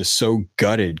was just so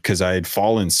gutted, because I had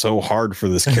fallen so hard for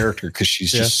this character, because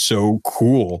she's just so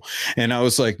cool. And I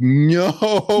was like, no,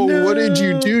 what did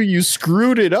you do? You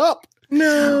screwed it up.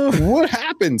 No, what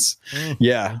happens?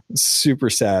 Yeah, super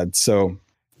sad. So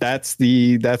that's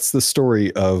the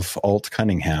story of Alt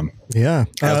Cunningham. Yeah,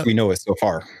 as we know it so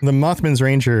far. The Mothman's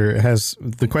Ranger has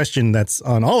the question that's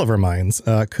on all of our minds.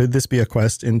 Could this be a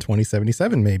quest in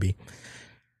 2077? Maybe.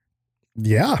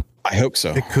 Yeah, I hope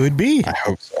so. It could be. I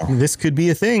hope so. This could be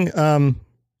a thing.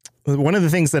 One of the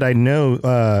things that I know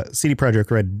CD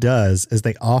Projekt Red does is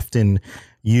they often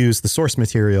use the source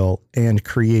material and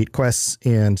create quests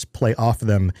and play off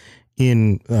them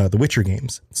in the Witcher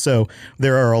games. So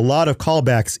there are a lot of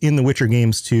callbacks in the Witcher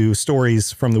games to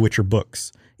stories from the Witcher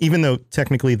books, even though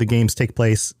technically the games take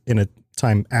place in a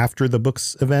time after the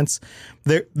book's events.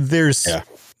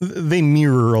 They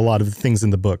mirror a lot of the things in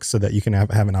the book so that you can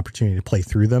have an opportunity to play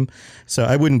through them. So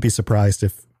I wouldn't be surprised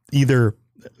if either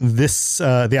this,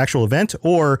 the actual event,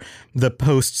 or the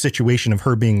post situation of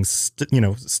her being,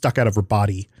 stuck out of her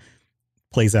body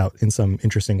plays out in some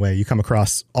interesting way. You come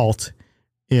across Alt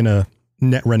in a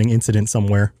net running incident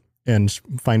somewhere and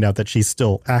find out that she's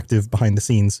still active behind the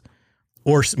scenes.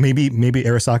 Or maybe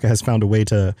Arasaka has found a way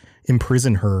to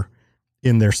imprison her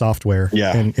in their software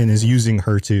and is using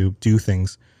her to do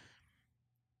things.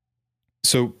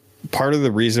 So part of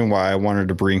the reason why I wanted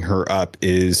to bring her up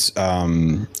is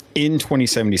in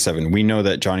 2077, we know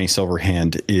that Johnny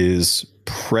Silverhand is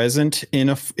present in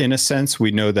a sense.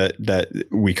 We know that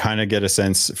we kind of get a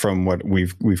sense from what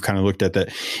we've kind of looked at, that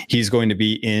he's going to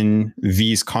be in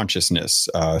V's consciousness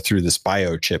through this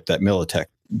biochip that Militech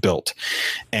built.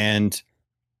 And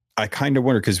I kind of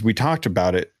wonder, because we talked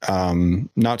about it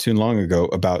not too long ago,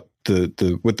 about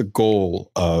what the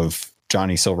goal of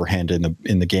Johnny Silverhand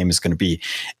in the game is going to be.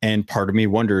 And part of me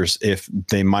wonders if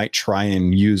they might try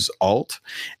and use Alt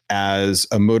as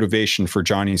a motivation for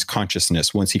Johnny's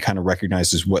consciousness once he kind of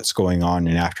recognizes what's going on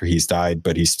and after he's died,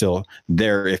 but he's still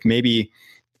there. If maybe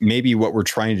what we're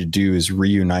trying to do is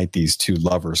reunite these two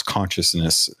lovers'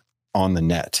 consciousness on the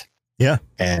net. Yeah.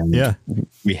 And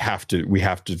we have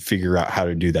to figure out how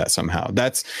to do that somehow.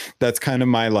 That's kind of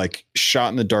my like shot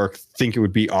in the dark. Think it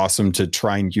would be awesome to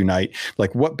try and unite.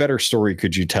 Like, what better story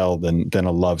could you tell than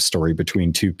a love story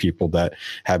between two people that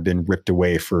have been ripped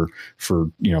away for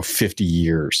 50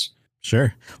 years?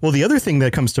 Sure. Well, the other thing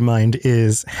that comes to mind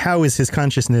is, how is his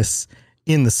consciousness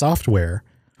in the software?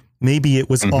 Maybe it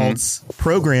was Alt's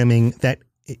programming that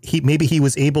he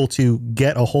was able to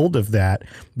get a hold of that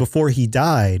before he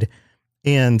died,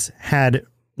 and had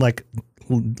like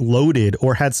loaded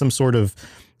or had some sort of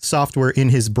software in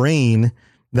his brain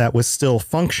that was still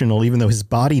functional, even though his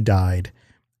body died,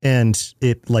 and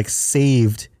it like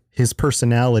saved his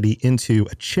personality into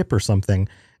a chip or something.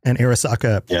 And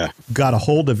Arasaka got a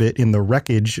hold of it in the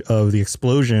wreckage of the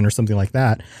explosion or something like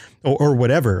that, or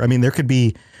whatever. I mean, there could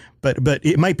be, but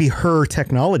it might be her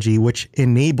technology, which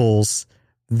enables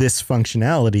this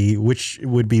functionality, which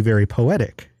would be very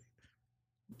poetic.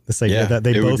 This idea that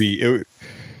they both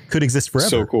could exist forever.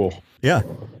 So cool. Yeah.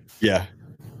 Yeah.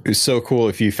 It was so cool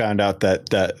if you found out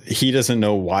that he doesn't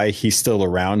know why he's still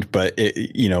around, but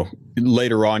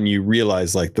later on you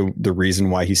realize like the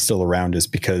reason why he's still around is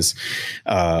because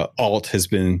Alt has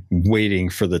been waiting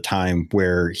for the time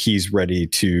where he's ready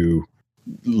to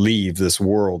leave this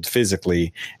world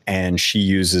physically, and she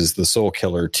uses the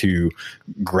SoulKiller to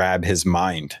grab his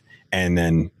mind, and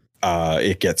then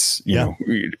it gets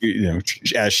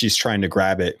as she's trying to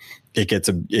grab it, it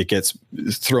gets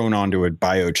thrown onto a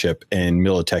biochip, and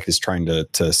Militech is trying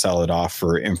to sell it off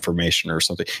for information or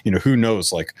something. Who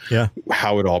knows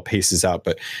how it all paces out,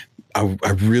 but I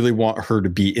really want her to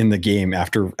be in the game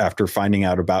after finding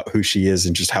out about who she is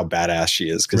and just how badass she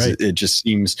is, because it just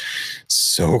seems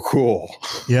so cool.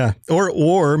 Yeah.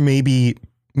 Or maybe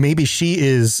she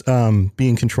is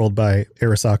being controlled by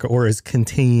Arasaka, or is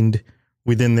contained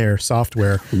within their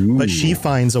software. Ooh. But she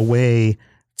finds a way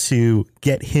to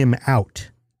get him out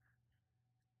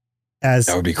as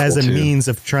a means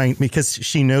of trying, because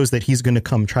she knows that he's going to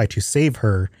come try to save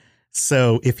her.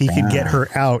 So if he could get her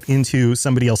out into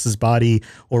somebody else's body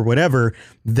or whatever,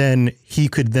 then he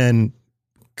could then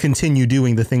continue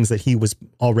doing the things that he was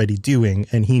already doing.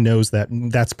 And he knows that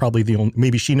that's probably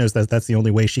maybe she knows that that's the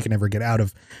only way she can ever get out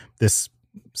of this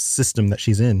system that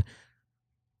she's in.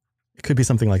 It could be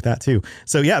something like that too.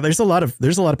 So yeah, there's a lot of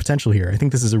potential here. I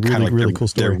think this is a really cool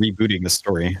story. They're rebooting the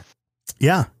story.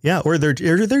 Yeah. Yeah. Or they're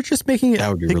just making it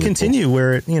really continue cool.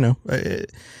 Where,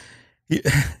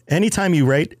 anytime you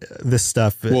write this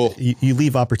stuff, you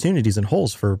leave opportunities and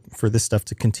holes for this stuff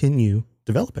to continue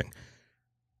developing.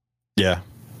 Yeah.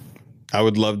 I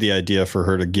would love the idea for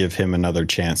her to give him another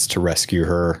chance to rescue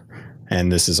her.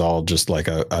 And this is all just like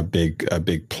a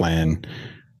big plan.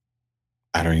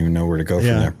 I don't even know where to go from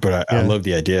there, but I love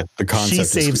the idea. The concept. She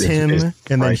saves him,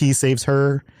 and then he saves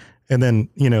her, and then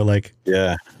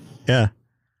yeah.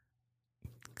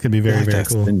 Could be very very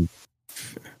cool.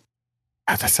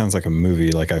 That sounds like a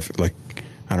movie. I don't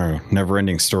know, Never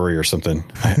Ending Story or something.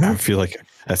 I feel like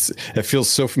it feels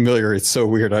so familiar. It's so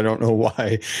weird. I don't know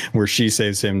why. Where she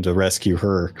saves him to rescue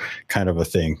her, kind of a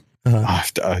thing.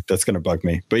 That's going to bug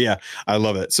me, but yeah, I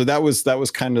love it. So that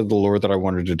was kind of the lore that I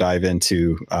wanted to dive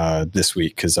into this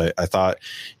week, because I thought,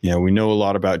 we know a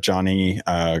lot about Johnny,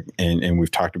 and we've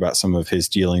talked about some of his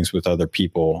dealings with other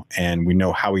people, and we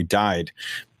know how he died,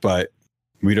 but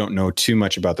we don't know too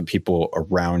much about the people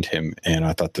around him. And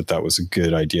I thought that was a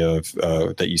good idea of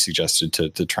that you suggested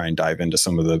to try and dive into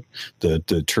some of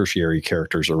the tertiary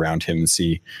characters around him and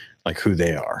see like who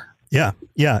they are. Yeah.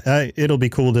 It'll be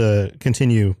cool to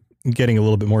continue getting a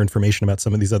little bit more information about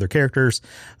some of these other characters,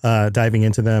 diving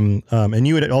into them. And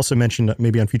you had also mentioned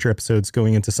maybe on future episodes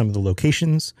going into some of the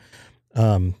locations,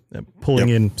 pulling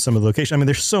in some of the locations. I mean,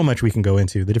 there's so much we can go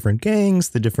into, the different gangs,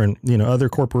 the different, other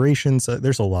corporations.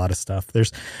 There's a lot of stuff. I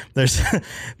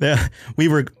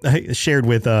shared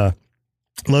with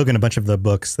Logan a bunch of the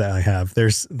books that I have.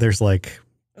 There's like,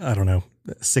 I don't know,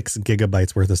 6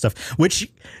 gigabytes worth of stuff,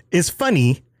 which is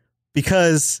funny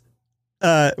because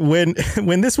when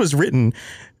this was written,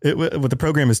 the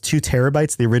program is 2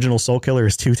 terabytes. The original SoulKiller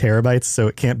is 2 terabytes, so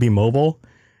it can't be mobile.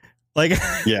 Like,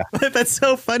 yeah, that's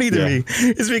so funny to me.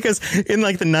 Is because in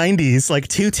like the 90s, like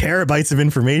 2 terabytes of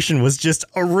information was just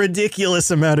a ridiculous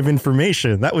amount of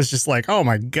information. That was just like, oh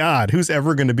my God, who's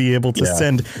ever going to be able to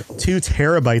send 2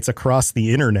 terabytes across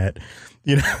the internet?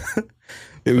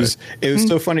 It was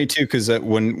so funny too, because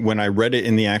when I read it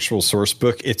in the actual source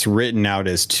book, it's written out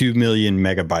as 2 million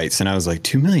megabytes, and I was like,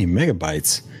 2 million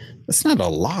megabytes? That's not a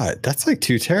lot. That's like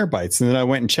 2 terabytes. And then I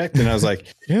went and checked, and I was like,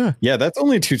 yeah, that's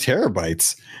only 2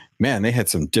 terabytes. Man, they had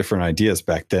some different ideas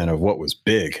back then of what was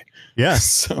big. Yeah.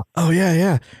 So. Oh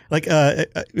yeah. Like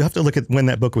you have to look at when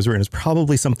that book was written. It's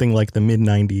probably something like the mid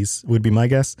 90s would be my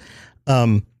guess.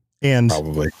 And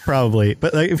probably.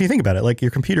 But like, if you think about it, like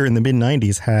your computer in the mid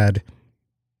 90s had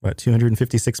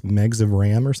 256 megs of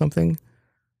RAM or something.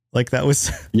 Like that was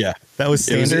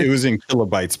standard. It was in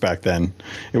kilobytes back then.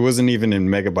 It wasn't even in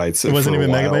megabytes. It wasn't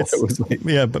even megabytes. It was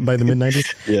but by the mid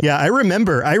 90s. Yeah, I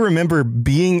remember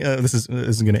being. This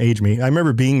is going to age me. I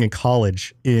remember being in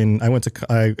college.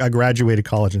 I graduated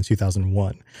college in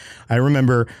 2001. I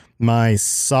remember my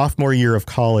sophomore year of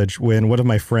college when one of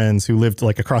my friends who lived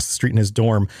like across the street in his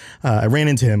dorm, I ran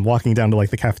into him walking down to like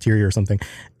the cafeteria or something,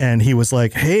 and he was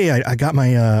like, "Hey, I got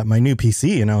my my new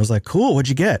PC," and I was like, "Cool, what'd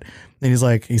you get?" And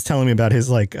he's telling me about his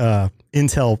like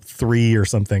Intel 3 or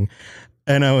something.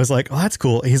 And I was like, "Oh, that's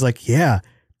cool." He's like, "Yeah,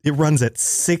 it runs at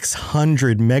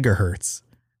 600 megahertz."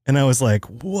 And I was like,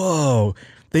 "Whoa,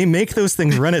 they make those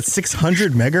things run at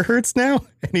 600 megahertz now?"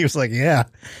 And he was like, "Yeah."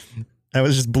 That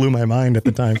just blew my mind at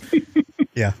the time.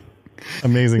 Yeah.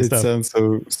 Amazing stuff. It sounds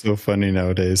so funny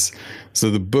nowadays. So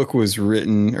the book was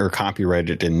written or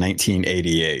copyrighted in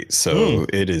 1988. So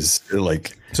it is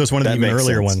like, so it's one of the even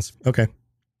earlier ones. Okay.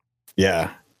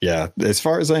 Yeah. As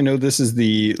far as I know, this is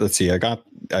let's see, I got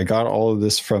all of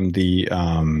this from the,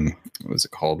 what was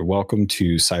it called? Welcome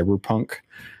to Cyberpunk.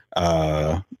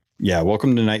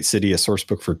 Welcome to Night City, a source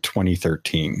book for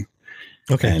 2013.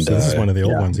 Okay. And, so this is one of the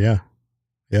old ones. Yeah.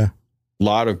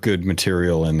 Lot of good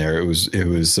material in there. It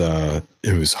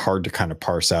was hard to kind of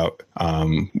parse out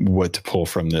what to pull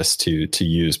from this to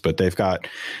use, but they've got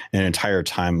an entire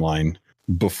timeline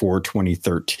before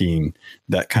 2013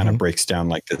 that kind of breaks down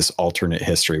like this alternate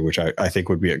history, which I think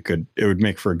would be it would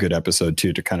make for a good episode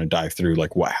too, to kind of dive through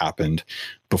like what happened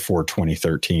before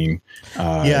 2013.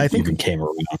 I think even came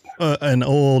around. An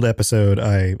old episode,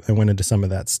 I went into some of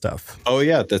that stuff. Oh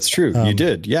yeah, that's true. You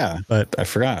did. Yeah. But I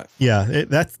forgot. Yeah.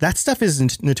 That stuff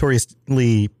is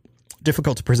notoriously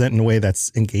difficult to present in a way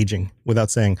that's engaging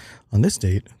without saying, on this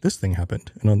date, this thing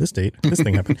happened, and on this date, this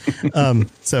thing happened.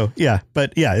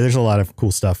 There's a lot of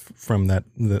cool stuff from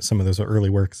some of those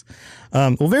early works.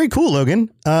 Well, very cool,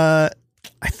 Logan. I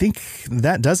think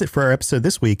that does it for our episode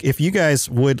this week. If you guys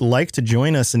would like to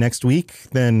join us next week,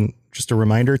 then just a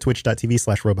reminder,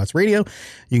 twitch.tv/robotsradio.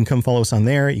 You can come follow us on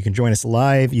there. You can join us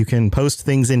live. You can post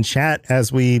things in chat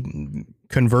as we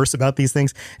converse about these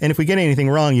things. And if we get anything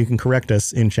wrong, you can correct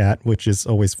us in chat, which is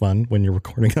always fun when you're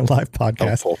recording a live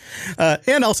podcast.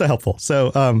 And also helpful.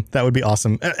 So that would be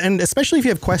awesome. And especially if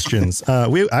you have questions, I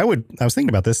was thinking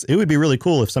about this. It would be really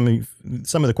cool if some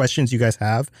of the questions you guys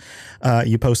have,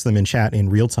 you post them in chat in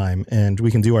real time, and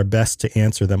we can do our best to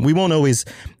answer them. We won't always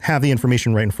have the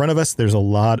information right in front of us. There is a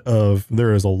lot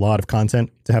of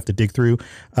content to have to dig through,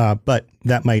 but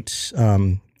that might,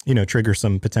 trigger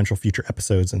some potential future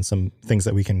episodes and some things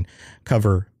that we can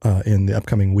cover in the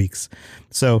upcoming weeks.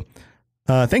 So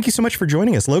thank you so much for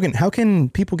joining us, Logan. How can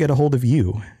people get a hold of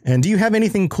you? And do you have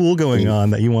anything cool going on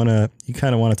that you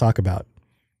kind of want to talk about?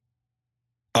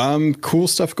 Cool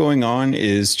stuff going on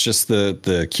is just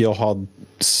the Keelhaul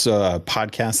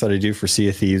podcast that I do for Sea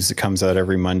of Thieves. It comes out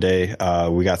every Monday.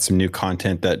 We got some new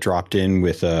content that dropped in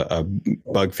with a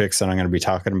bug fix that I'm going to be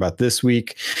talking about this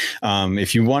week.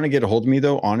 If you want to get a hold of me,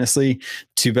 though, honestly,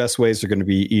 two best ways are going to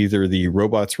be either the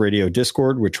Robots Radio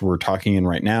Discord, which we're talking in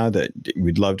right now, that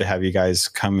we'd love to have you guys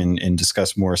come and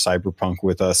discuss more Cyberpunk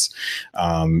with us.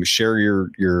 Share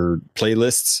your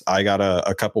playlists. I got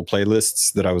a couple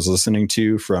playlists that I was listening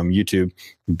to from YouTube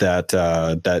that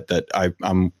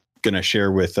I'm going to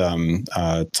share with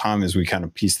Tom as we kind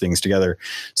of piece things together,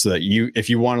 so that if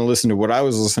you want to listen to what I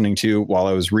was listening to while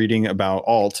I was reading about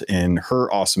Alt and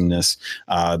her awesomeness,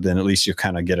 then at least you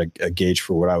kind of get a gauge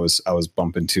for what I was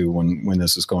bumping to when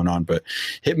this was going on. But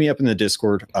hit me up in the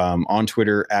Discord, on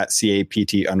Twitter at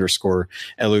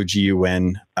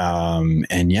CAPT_LOGUN.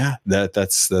 And yeah,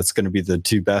 that's going to be the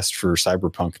two best for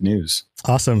Cyberpunk news.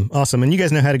 Awesome. And you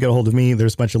guys know how to get a hold of me.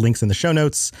 There's a bunch of links in the show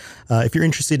notes. If you're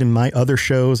interested in my other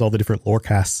shows, all the different lore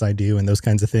casts I do and those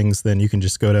kinds of things, then you can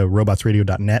just go to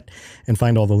robotsradio.net and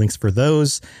find all the links for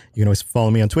those. You can always follow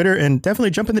me on Twitter and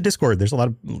definitely jump in the Discord. There's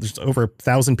over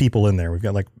 1,000 people in there. We've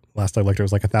got last I looked, it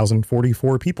was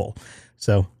 1,044 people.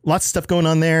 So lots of stuff going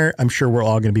on there. I'm sure we're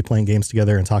all going to be playing games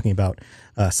together and talking about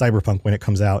Cyberpunk when it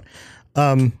comes out.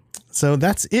 So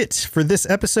that's it for this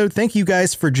episode. Thank you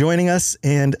guys for joining us.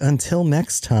 And until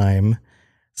next time,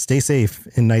 stay safe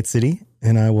in Night City.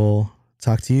 And I will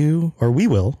talk to you, or we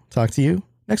will talk to you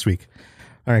next week.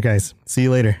 All right, guys. See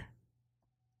you later.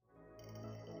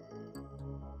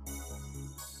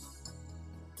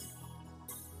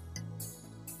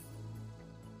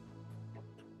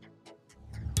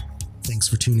 Thanks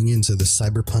for tuning in to the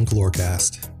Cyberpunk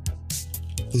Lorecast.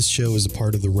 This show is a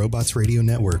part of the Robots Radio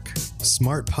Network,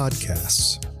 smart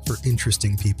podcasts for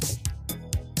interesting people.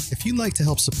 If you'd like to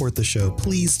help support the show,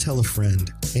 please tell a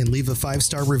friend and leave a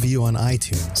 5-star review on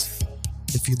iTunes.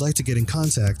 If you'd like to get in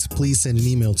contact, please send an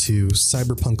email to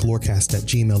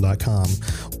cyberpunklorecast@gmail.com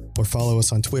or follow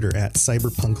us on Twitter at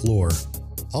cyberpunklore.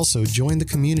 Also, join the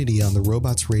community on the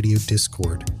Robots Radio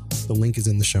Discord. The link is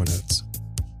in the show notes.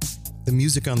 The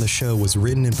music on the show was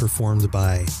written and performed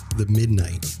by The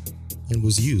Midnight and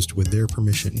was used with their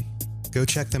permission. Go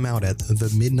check them out at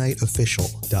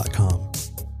themidnightofficial.com.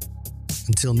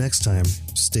 Until next time,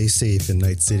 stay safe in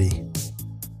Night City.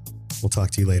 We'll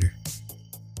talk to you later.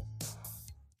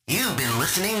 You've been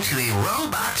listening to a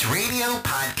Robots Radio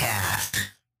podcast.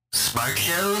 Smart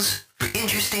shows for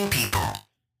interesting people.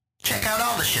 Check out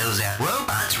all the shows at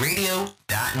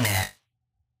robotsradio.net.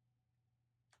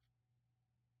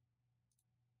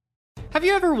 Have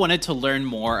you ever wanted to learn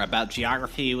more about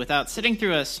geography without sitting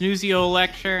through a snoozio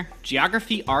lecture?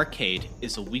 Geography Arcade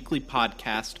is a weekly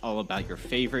podcast all about your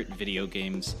favorite video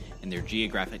games and their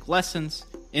geographic lessons,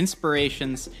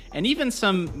 inspirations, and even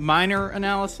some minor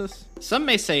analysis. Some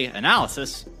may say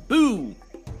analysis, boo!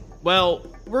 Well,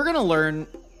 we're gonna learn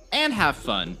and have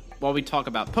fun while we talk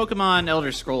about Pokemon,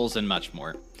 Elder Scrolls, and much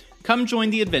more. Come join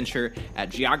the adventure at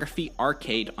Geography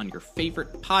Arcade on your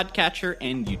favorite podcatcher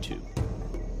and YouTube.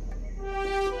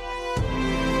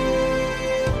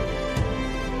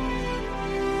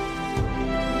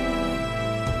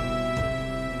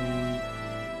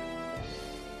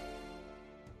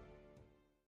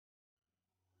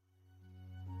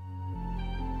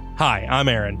 Hi, I'm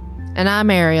Aaron. And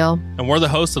I'm Ariel. And we're the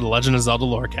hosts of the Legend of Zelda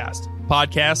Lorecast, a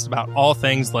podcast about all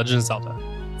things Legend of Zelda,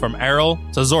 from Errol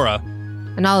to Zora,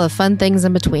 and all the fun things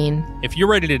in between. If you're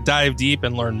ready to dive deep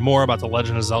and learn more about the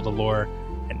Legend of Zelda lore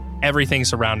and everything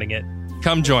surrounding it,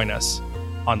 come join us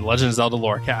on the Legend of Zelda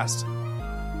Lorecast.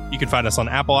 You can find us on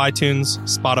Apple iTunes,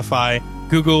 Spotify,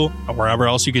 Google, and wherever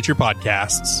else you get your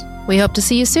podcasts. We hope to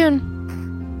see you soon.